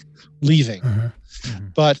Jack leaving.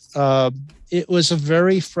 But it was a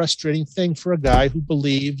very frustrating thing for a guy who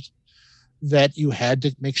believed that you had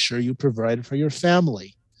to make sure you provided for your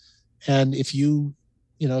family. And if you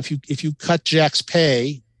cut Jack's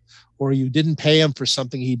pay or you didn't pay him for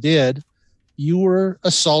something he did, you were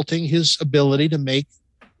assaulting his ability to make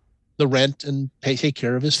the rent and take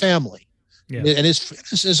care of his family. Yeah. And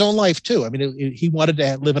his own life too. I mean, he wanted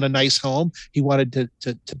to live in a nice home. He wanted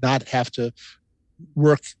to not have to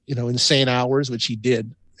work, you know, insane hours, which he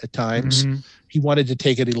did at times. He wanted to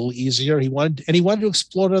take it a little easier. He wanted to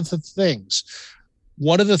explore other things.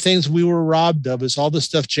 One of the things we were robbed of is all the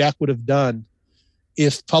stuff Jack would have done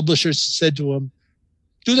if publishers said to him,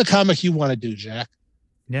 do the comic you want to do, Jack.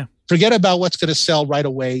 Yeah. Forget about what's going to sell right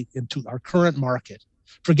away into our current market.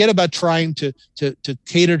 Forget about trying to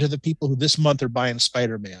cater to the people who this month are buying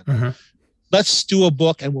Spider-Man. Let's do a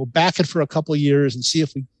book and we'll back it for a couple of years and see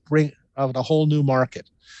if we bring out a whole new market.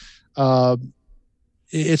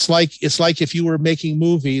 It's like if you were making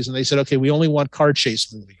movies and they said, okay, we only want car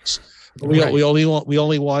chase movies. We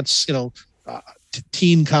only want, you know,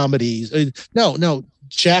 teen comedies. No,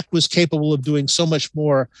 Jack was capable of doing so much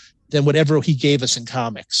more than whatever he gave us in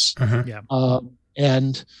comics.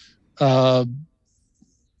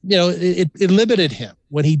 You know, it limited him.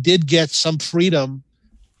 When he did get some freedom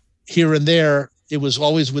here and there, it was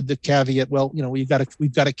always with the caveat, well, you know, we've got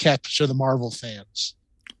to capture the Marvel fans.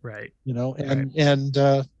 Right. You know, and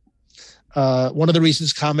one of the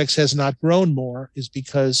reasons comics has not grown more is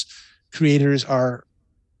because creators are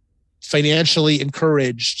financially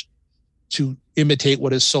encouraged to imitate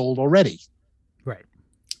what is sold already. Right.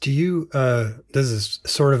 Do you, this is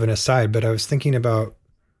sort of an aside, but I was thinking about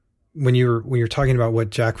when you're talking about what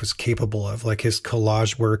Jack was capable of, like his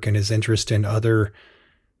collage work and his interest in other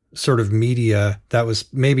sort of media that was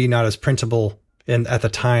maybe not as printable at the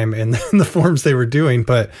time and the forms they were doing,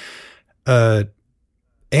 but,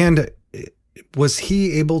 and was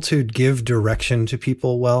he able to give direction to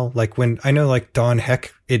people well? Like when I know like Don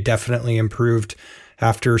Heck, it definitely improved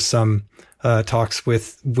after some talks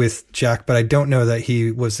with Jack, but I don't know that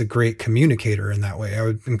he was a great communicator in that way.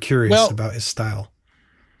 I'm curious about his style.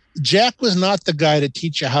 Jack was not the guy to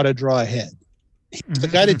teach you how to draw a head. He's the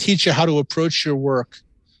guy to teach you how to approach your work.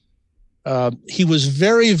 He was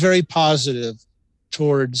very, very positive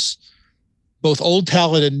towards both old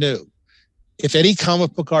talent and new. If any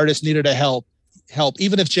comic book artist needed a help,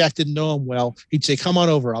 even if Jack didn't know him well, he'd say, "Come on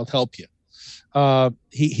over, I'll help you."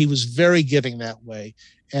 He was very giving that way.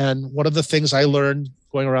 And one of the things I learned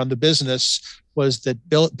going around the business was that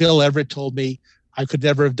Bill Everett told me I could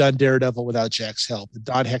never have done Daredevil without Jack's help.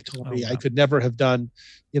 Don Heck told me I could never have done,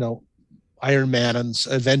 Iron Man and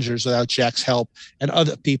Avengers without Jack's help, and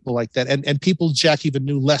other people like that. And people Jack even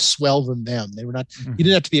knew less well than them. They were not, he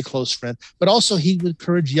didn't have to be a close friend, but also he would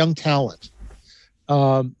encourage young talent.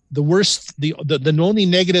 The only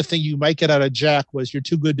negative thing you might get out of Jack was you're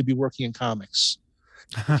too good to be working in comics.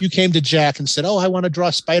 If you came to Jack and said, "Oh, I want to draw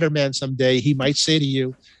Spider-Man someday," he might say to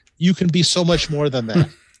you, "You can be so much more than that.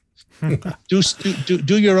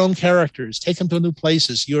 do your own characters. Take them to new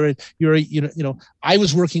places. I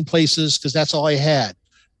was working places because that's all I had.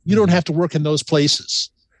 You don't have to work in those places.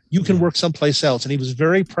 You can work someplace else." And he was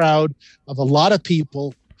very proud of a lot of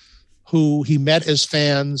people who he met as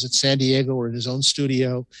fans at San Diego or in his own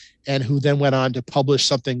studio, and who then went on to publish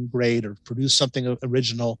something great or produce something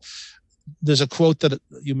original. There's a quote that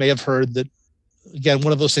you may have heard that, again,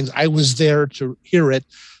 one of those things, I was there to hear it,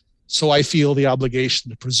 so I feel the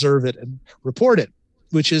obligation to preserve it and report it,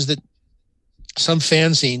 which is that some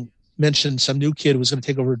fanzine mentioned some new kid who was going to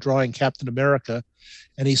take over drawing Captain America.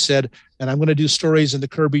 And he said, "And I'm going to do stories in the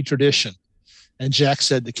Kirby tradition." And Jack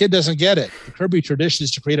said, "The kid doesn't get it. The Kirby tradition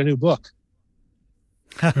is to create a new book."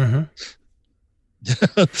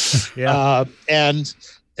 Yeah.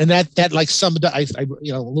 And that like some, a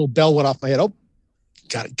little bell went off my head. Oh,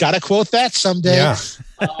 got to quote that someday. Yeah.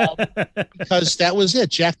 Because that was it.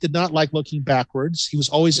 Jack did not like looking backwards. He was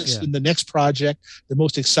always interested in the next project, the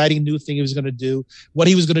most exciting new thing he was going to do, what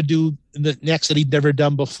he was going to do in the next that he'd never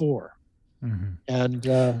done before. And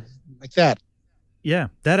like that. Yeah,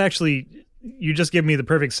 that actually, you just give me the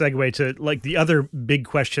perfect segue to like the other big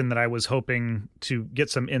question that I was hoping to get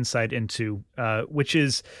some insight into, which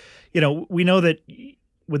is, we know that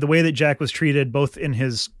with the way that Jack was treated, both in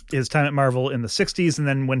his time at Marvel in the 60s, and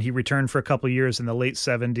then when he returned for a couple of years in the late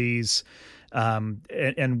 70s,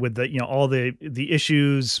 and with the, all the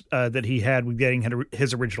issues that he had with getting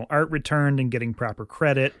his original art returned and getting proper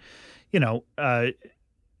credit,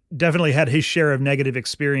 definitely had his share of negative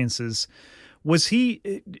experiences.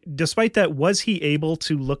 Despite that, was he able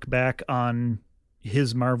to look back on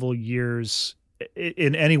his Marvel years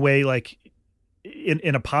in any way, like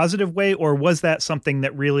in a positive way, or was that something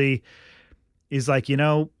that really is like,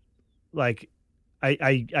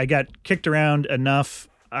 I got kicked around enough.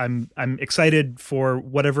 I'm excited for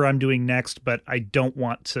whatever I'm doing next, but I don't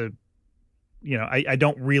want to, I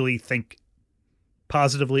don't really think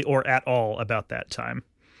positively or at all about that time.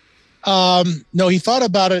 No, he thought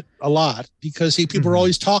about it a lot because people were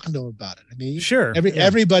always talking to him about it. I mean, sure,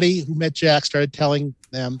 everybody who met Jack started telling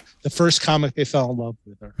them the first comic they fell in love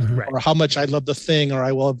with, or how much I love The Thing, or I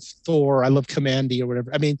love Thor, or I love Commandy, or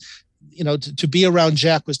whatever. I mean, to be around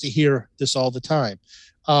Jack was to hear this all the time.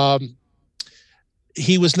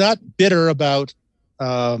 He was not bitter about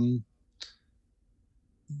the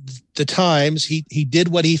times. He did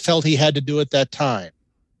what he felt he had to do at that time.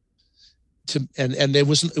 And it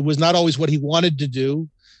was not always what he wanted to do,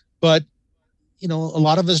 but a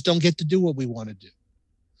lot of us don't get to do what we want to do.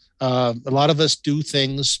 A lot of us do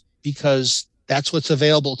things because that's what's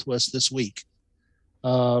available to us this week.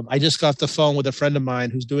 I just got the phone with a friend of mine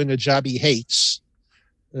who's doing a job he hates.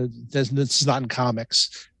 This is not in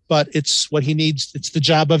comics, but it's what he needs. It's the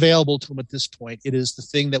job available to him at this point. It is the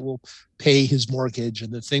thing that will pay his mortgage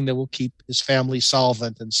and the thing that will keep his family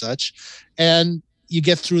solvent and such. And you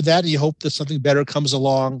get through that and you hope that something better comes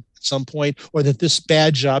along at some point, or that this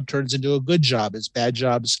bad job turns into a good job, as bad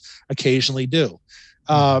jobs occasionally do.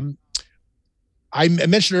 I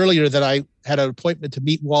mentioned earlier that I had an appointment to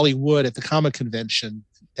meet Wally Wood at the comic convention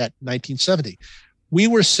that 1970. We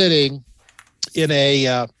were sitting in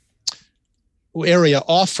a area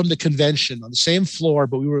off from the convention on the same floor,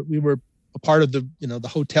 but we were a part of the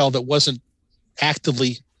hotel that wasn't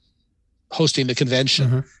actively hosting the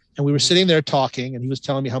convention. And we were sitting there talking, and he was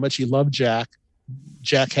telling me how much he loved Jack.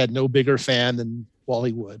 Jack had no bigger fan than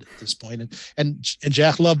Wally Wood at this point. And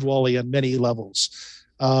Jack loved Wally on many levels.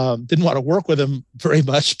 Didn't want to work with him very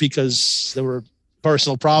much because there were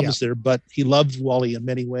personal problems there, but he loved Wally in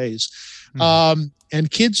many ways.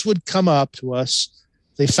 And kids would come up to us.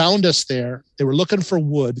 They found us there. They were looking for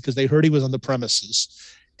Wood because they heard he was on the premises.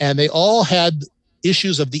 And they all had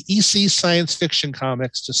issues of the EC science fiction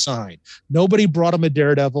comics to sign. Nobody brought him a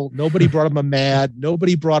Daredevil. Nobody brought him a Mad.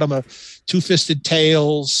 Nobody brought him a Two-Fisted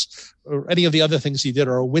Tales or any of the other things he did,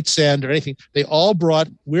 or a Wit's End or anything. They all brought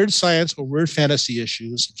weird science or weird fantasy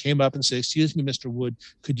issues, came up and said, "Excuse me, Mr. Wood,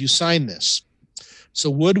 could you sign this?" So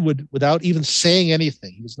Wood would, without even saying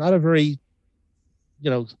anything, he was not a very,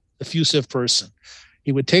 effusive person.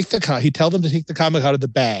 He would he'd tell them to take the comic out of the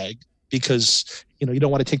bag, because you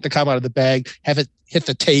don't want to take the comic out of the bag, have it hit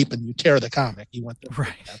the tape, and you tear the comic. You want them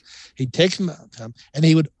right. He'd take them out, and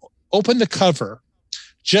he would open the cover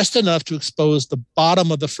just enough to expose the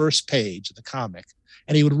bottom of the first page of the comic,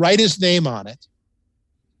 and he would write his name on it,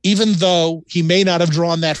 even though he may not have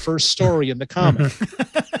drawn that first story in the comic.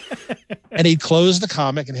 And he'd close the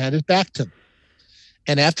comic and hand it back to him.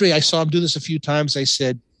 And after I saw him do this a few times, I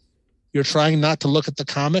said, "You're trying not to look at the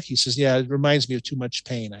comic?" He says, "Yeah, it reminds me of too much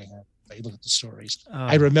pain I have. I look at the stories.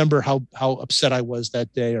 I remember how upset I was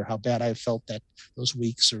that day, or how bad I felt those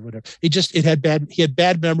weeks, or whatever." He had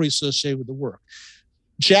bad memories associated with the work.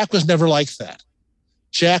 Jack was never like that.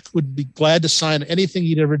 Jack would be glad to sign anything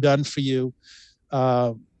he'd ever done for you,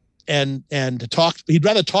 and to talk. He'd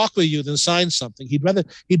rather talk with you than sign something. He'd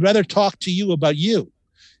rather talk to you about you.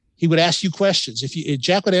 He would ask you questions.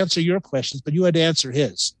 Jack would answer your questions, but you had to answer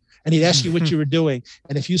his. And he'd ask you what you were doing.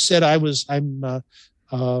 And if you said, I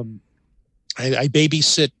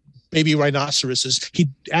babysit baby rhinoceroses,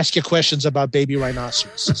 he'd ask you questions about baby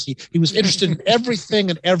rhinoceroses. He was interested in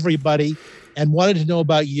everything and everybody, and wanted to know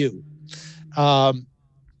about you,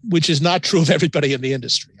 which is not true of everybody in the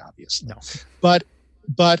industry, obviously. No. But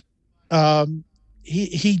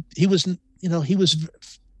he was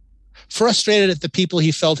frustrated at the people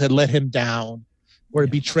he felt had let him down, or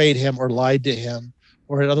betrayed him, or lied to him,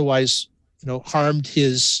 or had otherwise, harmed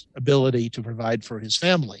his ability to provide for his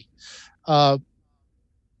family.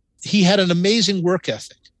 He had an amazing work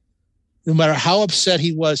ethic. No matter how upset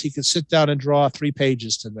he was, he could sit down and draw 3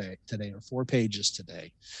 pages today, or 4 pages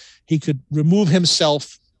today. He could remove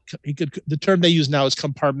himself. The term they use now is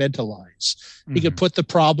compartmentalize. Mm-hmm. He could put the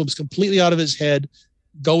problems completely out of his head,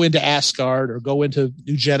 go into Asgard or go into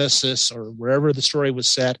New Genesis or wherever the story was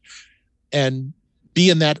set, and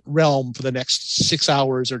be in that realm for the next 6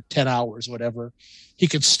 hours or 10 hours, whatever. He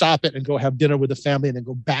could stop it and go have dinner with the family and then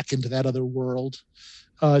go back into that other world.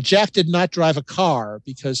 Jack did not drive a car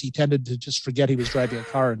because he tended to just forget he was driving a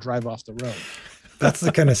car and drive off the road. That's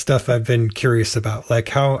the kind of stuff I've been curious about. Like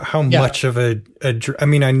how much of I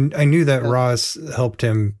knew that Roz helped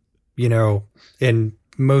him, in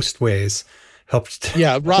most ways.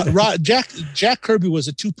 Jack Kirby was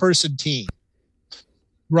a 2-person team.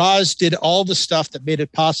 Roz did all the stuff that made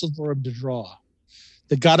it possible for him to draw,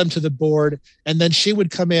 that got him to the board. And then she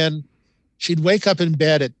would come in, she'd wake up in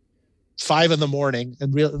bed at 5 a.m.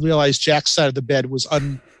 and realize Jack's side of the bed was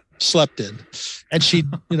unslept in. And she'd,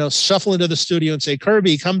 shuffle into the studio and say,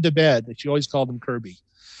 "Kirby, come to bed." And she always called him Kirby.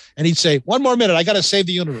 And he'd say, "1 more minute, I got to save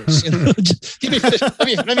the universe.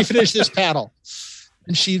 Let me finish this panel."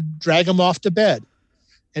 And she'd drag him off to bed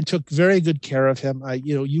and took very good care of him.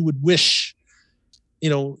 You would wish,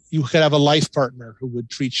 you could have a life partner who would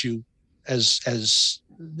treat you as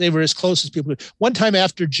they were as close as people would. One time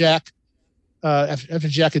after Jack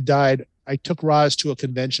had died, I took Roz to a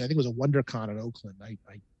convention. I think it was a WonderCon in Oakland.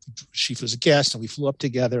 She was a guest, and we flew up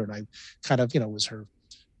together, and I kind of, was her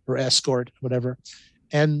escort, whatever.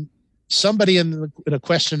 And somebody in a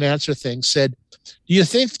question and answer thing said, "Do you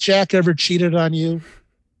think Jack ever cheated on you?"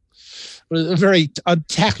 It was a very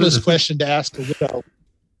tactless question to ask a widow.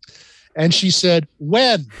 And she said,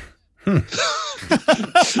 "When?"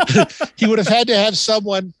 He would have had to have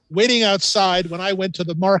someone waiting outside when I went to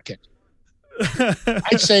the market.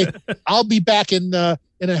 I'd say, "I'll be back in a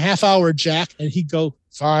half hour, Jack." And he'd go,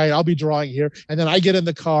 "Fine, I'll be drawing here." And then I get in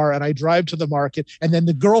the car and I drive to the market. And then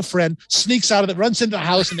the girlfriend sneaks out of it, runs into the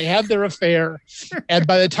house, and they have their affair. And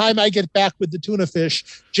by the time I get back with the tuna fish,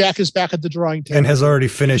 Jack is back at the drawing table. And has already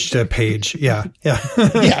finished a page. Yeah.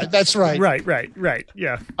 Yeah, that's right. Right.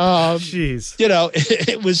 Yeah. Jeez.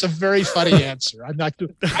 It was a very funny answer. I'm not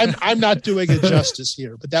doing it justice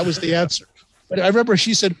here, but that was the answer. But I remember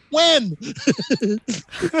she said, "When?"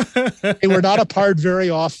 They were not apart very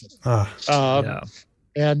often.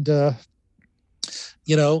 And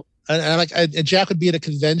Jack would be at a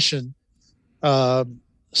convention,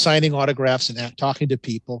 signing autographs and talking to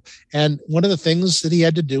people. And one of the things that he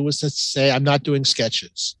had to do was to say, "I'm not doing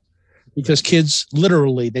sketches," because kids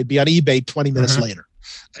literally, they'd be on eBay 20 minutes later.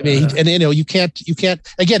 I mean, you can't,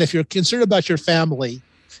 again, if you're concerned about your family,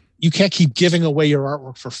 you can't keep giving away your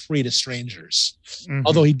artwork for free to strangers. Mm-hmm.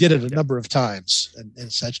 Although he did it a number of times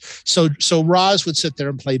and such. So Roz would sit there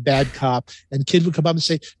and play bad cop, and kid would come up and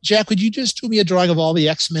say, "Jack, would you just do me a drawing of all the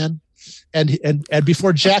X-Men?" And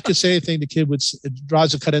before Jack could say anything,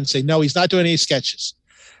 Roz would cut in and say, "No, he's not doing any sketches."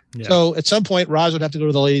 Yeah. So at some point, Roz would have to go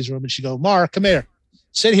to the ladies' room, and she'd go, "Mark, come here,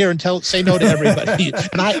 sit here and say no to everybody."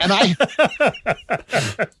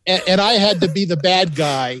 and I had to be the bad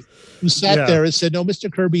guy who sat there and said, "No,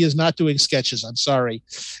 Mr. Kirby is not doing sketches. I'm sorry."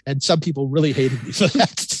 And some people really hated me for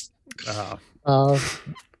that.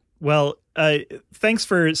 Well, thanks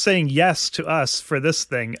for saying yes to us for this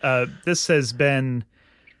thing. This has been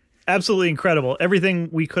absolutely incredible. Everything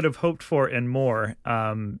we could have hoped for and more.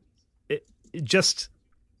 Just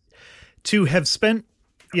to have spent,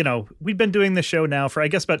 we've been doing the show now for, I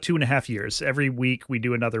guess, about 2.5 years. Every week we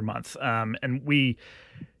do another month. And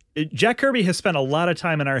Jack Kirby has spent a lot of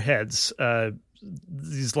time in our heads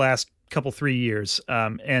these last 3 years.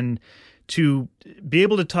 And to be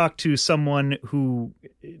able to talk to someone who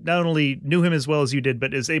not only knew him as well as you did,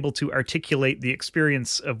 but is able to articulate the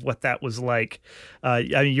experience of what that was like.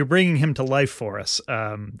 You're bringing him to life for us,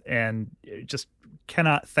 and just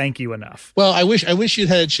cannot thank you enough. Well, I wish you'd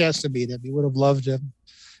had a chance to meet him. You would have loved him.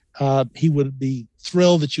 He would be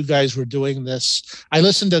thrilled that you guys were doing this. I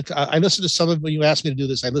listened to some of, when you asked me to do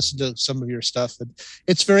this, I listened to some of your stuff, and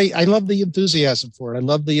I love the enthusiasm for it. I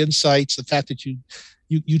love the insights, the fact that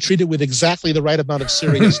you treat it with exactly the right amount of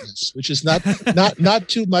seriousness, which is not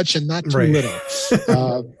too much and not too little.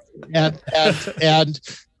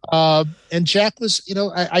 And Jack was,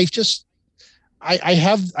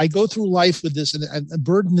 I go through life with this, and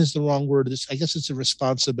burden is the wrong word. I guess it's a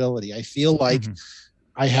responsibility. I feel like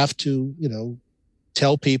I have to,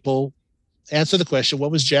 tell people, answer the question,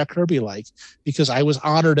 what was Jack Kirby like? Because I was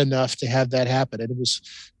honored enough to have that happen. And it was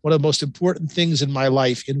one of the most important things in my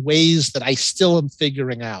life in ways that I still am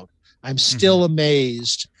figuring out. I'm still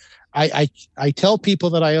amazed. I tell people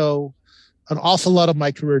that I owe an awful lot of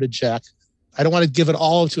my career to Jack. I don't want to give it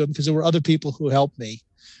all to him because there were other people who helped me.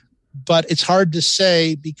 But it's hard to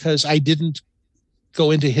say because I didn't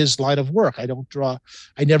go into his line of work. I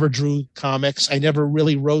never drew comics. I never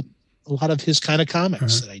really wrote a lot of his kind of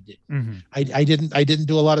comics that I did. I didn't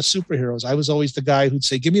do a lot of superheroes. I was always the guy who'd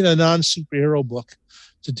say, "Give me the non-superhero book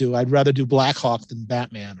to do. I'd rather do Black Hawk than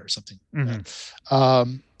Batman or something."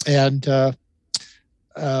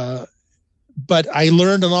 But I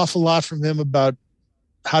learned an awful lot from him about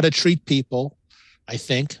how to treat people, I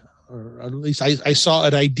think, or at least I saw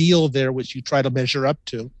an ideal there which you try to measure up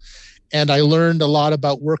to. And I learned a lot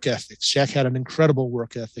about work ethics. Jack had an incredible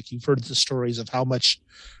work ethic. You've heard the stories of how much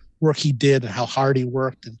work he did and how hard he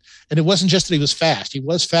worked. And it wasn't just that he was fast. He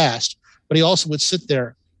was fast, but he also would sit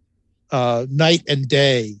there night and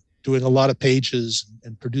day doing a lot of pages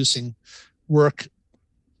and producing work.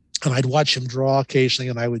 And I'd watch him draw occasionally,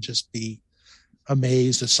 and I would just be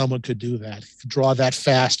amazed that someone could do that, could draw that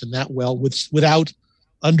fast and that well without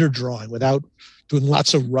underdrawing, without doing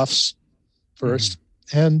lots of roughs first.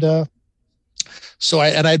 And so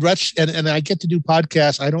I'd rush, and I get to do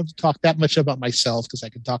podcasts. I don't talk that much about myself because I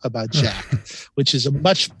can talk about Jack, which is a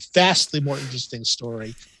vastly more interesting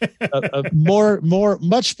story,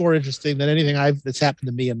 much more interesting than anything that's happened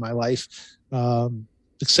to me in my life,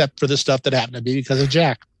 except for the stuff that happened to me because of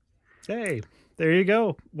Jack. Hey, there you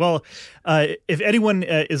go. Well, if anyone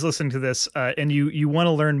is listening to this and you want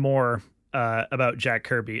to learn more about Jack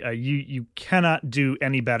Kirby, you cannot do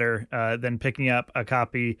any better than picking up a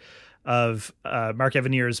copy of Mark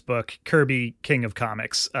Evaniers' book, Kirby, King of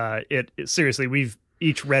Comics. It seriously, we've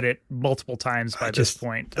each read it multiple times by this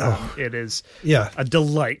point. It is a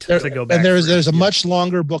delight to go back. And there's a much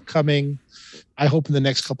longer book coming, I hope, in the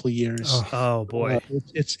next couple of years. Oh boy.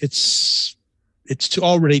 It's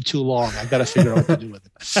already too long. I've got to figure out what to do with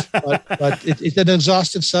it. But it's an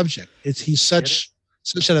exhaustive subject. He's such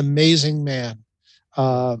an amazing man.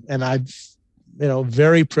 And I've,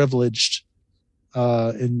 very privileged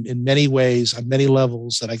in many ways, on many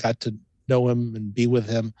levels, that I got to know him and be with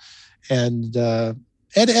him, and the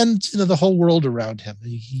whole world around him.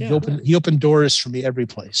 He opened doors for me every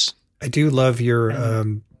place. I do love your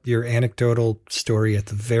anecdotal story at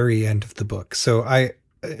the very end of the book. So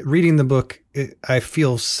reading the book, I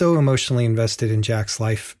feel so emotionally invested in Jack's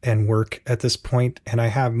life and work at this point, and I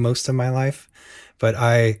have most of my life. But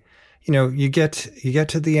you get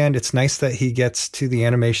to the end. It's nice that he gets to the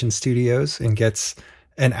animation studios and gets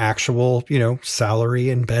an actual, salary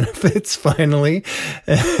and benefits finally.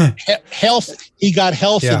 He got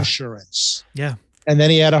health insurance. Yeah. And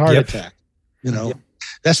then he had a heart attack.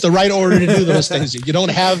 That's the right order to do those things. You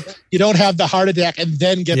don't have the heart attack and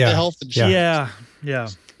then get the health insurance. Yeah.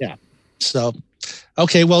 So,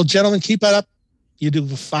 okay. Well, gentlemen, keep it up. You do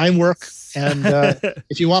fine work. And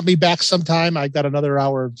if you want me back sometime, I got another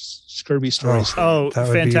hour of Kirby stories. Oh,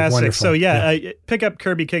 fantastic. So pick up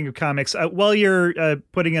Kirby, King of Comics. While you're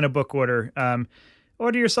putting in a book order,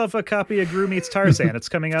 order yourself a copy of Gru Meets Tarzan. It's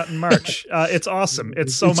coming out in March. It's awesome.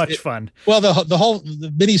 It's so much fun. Well,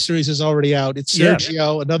 the miniseries is already out. It's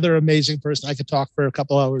Sergio, another amazing person. I could talk for a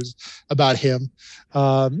couple hours about him.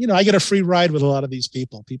 I get a free ride with a lot of these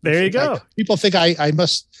people. There you go. People think I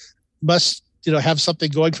must have something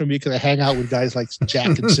going for me because I hang out with guys like Jack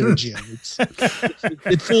and Sergio.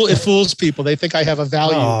 It fools people. They think I have a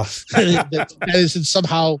value that is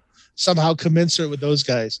somehow commensurate with those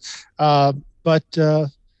guys. But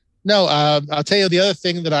I'll tell you the other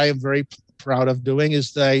thing that I am very proud of doing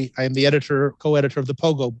is that I am the co-editor of the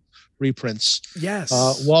Pogo reprints. Yes.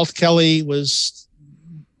 Walt Kelly was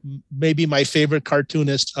maybe my favorite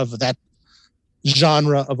cartoonist of that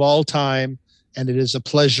genre of all time, and it is a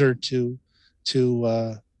pleasure to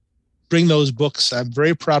bring those books. I'm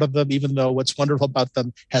very proud of them, even though what's wonderful about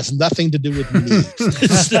them has nothing to do with me.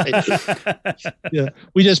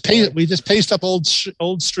 We just paste up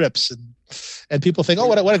old strips, and people think, oh,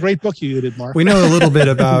 what a great book you did, Mark. We know a little bit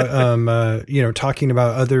about talking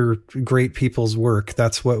about other great people's work.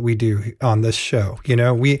 That's what we do on this show.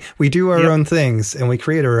 We do our own things and we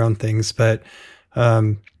create our own things, but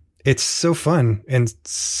it's so fun. And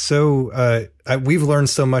so we've learned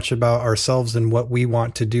so much about ourselves and what we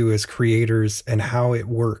want to do as creators and how it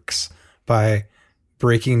works by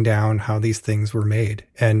breaking down how these things were made.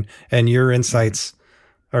 And your insights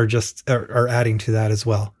are adding to that as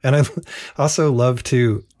well. And I also love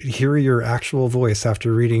to hear your actual voice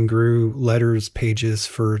after reading Gru letters pages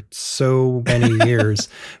for so many years,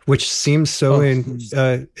 which seems so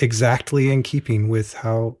exactly in keeping with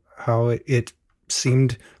how it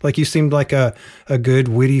seemed like you seemed like a good,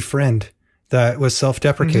 witty friend that was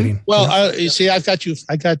self-deprecating. Mm-hmm. Well, you see, I got you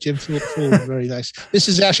fooled. Very nice. This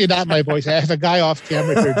is actually not my voice. I have a guy off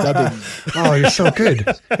camera here dubbing. Oh, you're so good.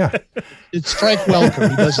 Yeah. It's Frank Welker.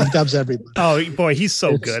 He dubs everybody. Oh boy, he's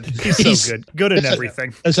so good. He's so good. Good in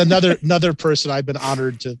everything. There's another person I've been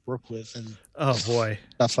honored to work with, and oh boy,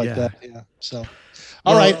 stuff like that. Yeah. So,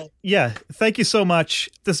 all right. Yeah. Thank you so much.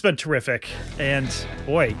 This has been terrific. And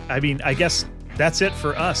boy, I mean, I guess that's it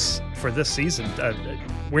for us for this season.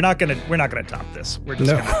 We're not gonna top this. We're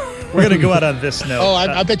gonna go out on this note. Oh,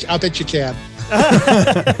 I bet you can.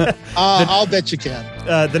 I'll bet you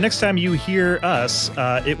can. The next time you hear us,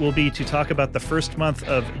 it will be to talk about the first month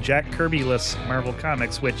of Jack Kirby-less Marvel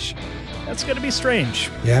Comics, which that's going to be strange.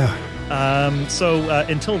 Yeah. So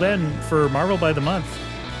until then, for Marvel by the Month,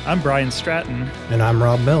 I'm Brian Stratton. And I'm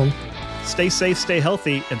Rob Milne. Stay safe, stay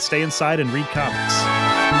healthy, and stay inside and read comics.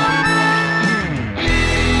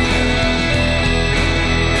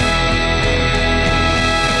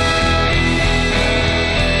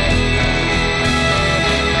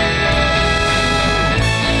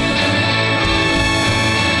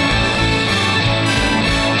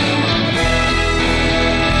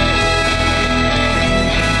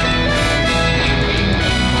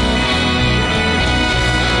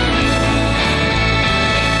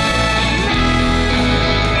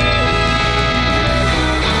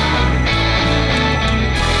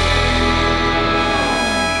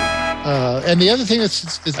 And the other thing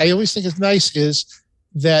is I always think is nice is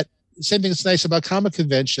that the same thing that's nice about comic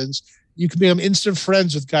conventions, you can become instant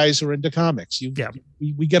friends with guys who are into comics.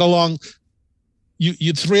 We get along.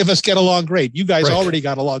 You three of us get along great. You guys already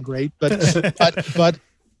got along great, but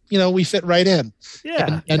we fit right in.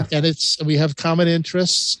 Yeah. And we have common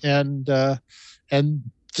interests and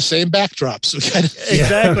the same backdrops.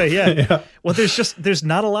 Exactly. Yeah. Well, there's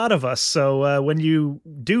not a lot of us. So when you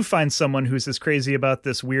do find someone who's as crazy about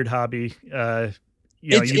this weird hobby,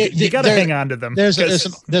 you got to hang on to them. There's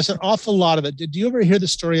an awful lot of it. Did you ever hear the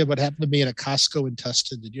story of what happened to me in a Costco in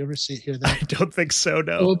Tustin? Did you ever hear that? I don't think so.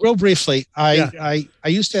 No. Well, real briefly, I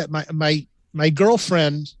used to have my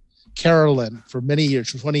girlfriend Carolyn for many years,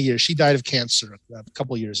 for 20 years. She died of cancer a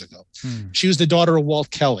couple of years ago. She was the daughter of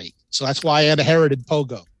Walt Kelly. So that's why I inherited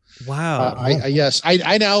Pogo. Wow.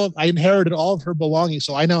 I inherited all of her belongings.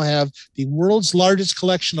 So I now have the world's largest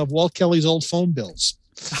collection of Walt Kelly's old phone bills.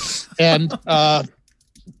 And and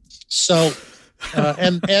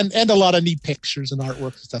a lot of neat pictures and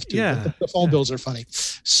artwork and stuff too. Yeah. The phone bills are funny.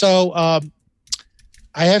 So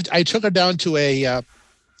I took her down to a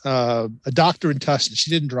doctor in Tustin. She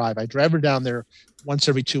didn't drive. I drive her down there once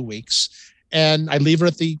every 2 weeks, and I leave her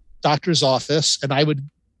at the doctor's office, and I would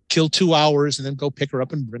kill 2 hours and then go pick her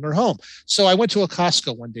up and bring her home. So I went to a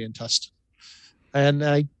Costco one day in Tustin, and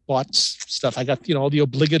I bought stuff. I got, all the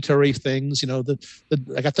obligatory things, I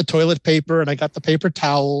got the toilet paper and I got the paper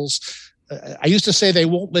towels. I used to say they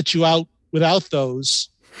won't let you out without those,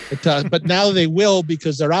 but now they will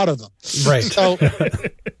because they're out of them. Right.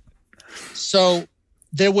 So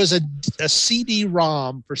there was a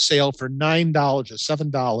CD-ROM for sale for $9 or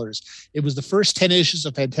 $7. It was the first 10 issues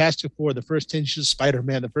of Fantastic Four, the first 10 issues of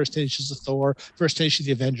Spider-Man, the first 10 issues of Thor, first 10 issues of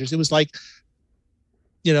the Avengers. It was like,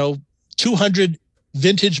 200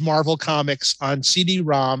 vintage Marvel comics on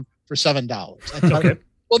CD-ROM for $7. I thought, Okay.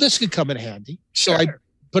 well, this could come in handy. So I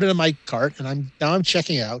put it in my cart, and I'm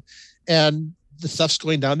checking out, and the stuff's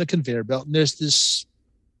going down the conveyor belt, and there's this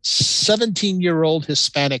 17-year-old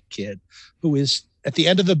Hispanic kid who is at the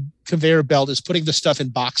end of the conveyor belt is putting the stuff in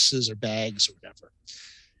boxes or bags or whatever.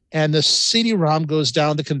 And the CD-ROM goes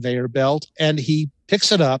down the conveyor belt, and he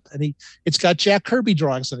picks it up, and it's got Jack Kirby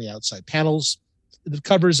drawings on the outside, panels, the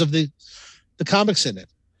covers of the comics in it.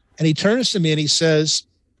 And he turns to me and he says,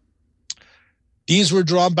 "These were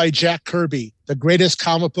drawn by Jack Kirby, the greatest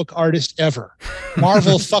comic book artist ever.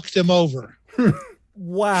 Marvel fucked him over."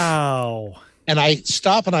 Wow. And I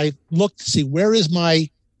stop and I look to see, where is my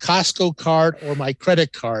Costco card or my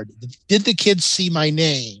credit card? Did the kid see my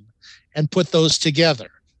name and put those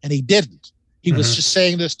together? And he didn't. He was just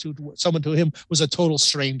saying this to someone to him was a total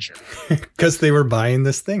stranger. Because they were buying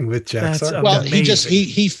this thing with Jack's That's art. Well, amazing.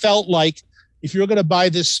 he felt like, if you're going to buy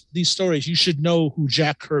these stories, you should know who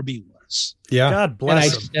Jack Kirby was. Yeah. God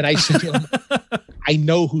bless him. And I said to him, I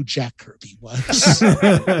know who Jack Kirby was.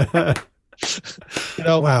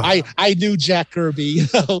 Wow. I knew Jack Kirby,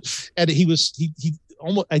 and he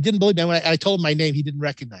almost, I didn't believe me. When I told him my name, he didn't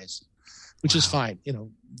recognize it, which is fine.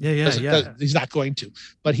 Yeah. He's not going to,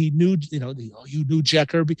 but he knew, you knew Jack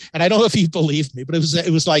Kirby. And I don't know if he believed me, but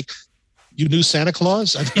it was like, you knew Santa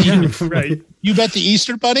Claus? I mean, Right. you bet the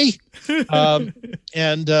Easter Bunny.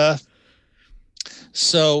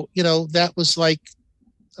 So, that was like,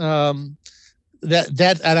 that,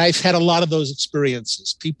 and I've had a lot of those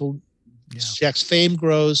experiences. People, Jack's fame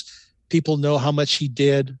grows. People know how much he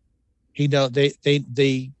did. They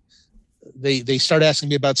start asking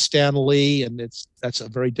me about Stan Lee, and that's a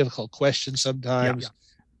very difficult question sometimes,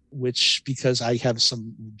 which, because I have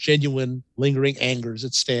some genuine lingering angers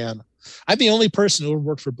at Stan. I'm the only person who ever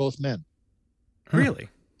worked for both men. Really?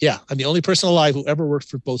 Yeah, I'm the only person alive who ever worked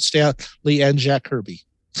for both Stan Lee and Jack Kirby,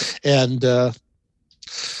 and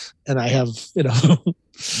I have,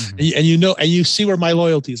 and you see where my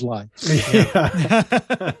loyalties lie.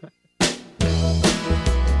 Yeah.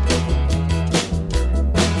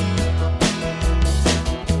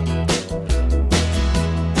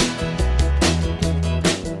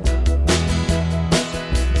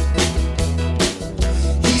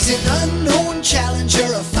 He's an unknown challenger,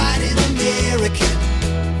 a fighting American.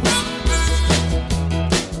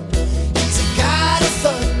 He's a god of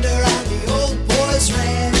thunder on the old boy's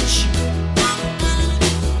ranch.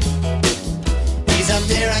 He's a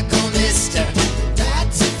miracle mister,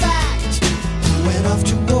 that's a fact. Who went off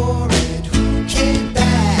to war and who came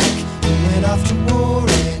back? Who went off to war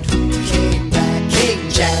and who came back? King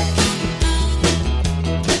Jack.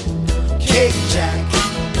 King Jack.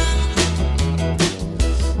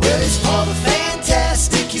 Well, he's for the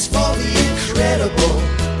fantastic, he's for the incredible.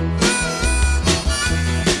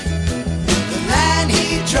 The line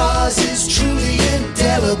he draws is truly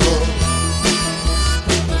indelible.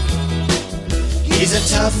 He's a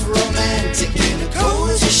tough romantic in a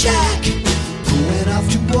cozy shack. Who went off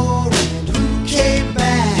to war and who came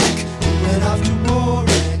back? Who went off to war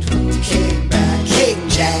and who came back? King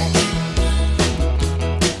Jack.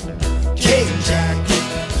 King Jack.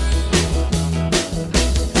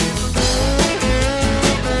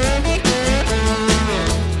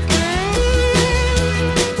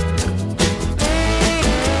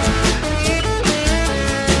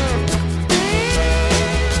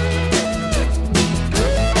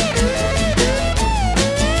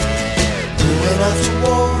 Who went off to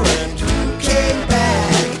war and who came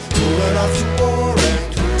back? Who went off to war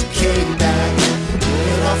and who came back? Who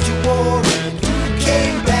went off to war and who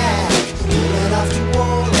came back? Who went off to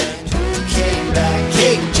war and who came back?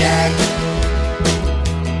 King Jack.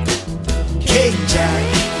 King Jack.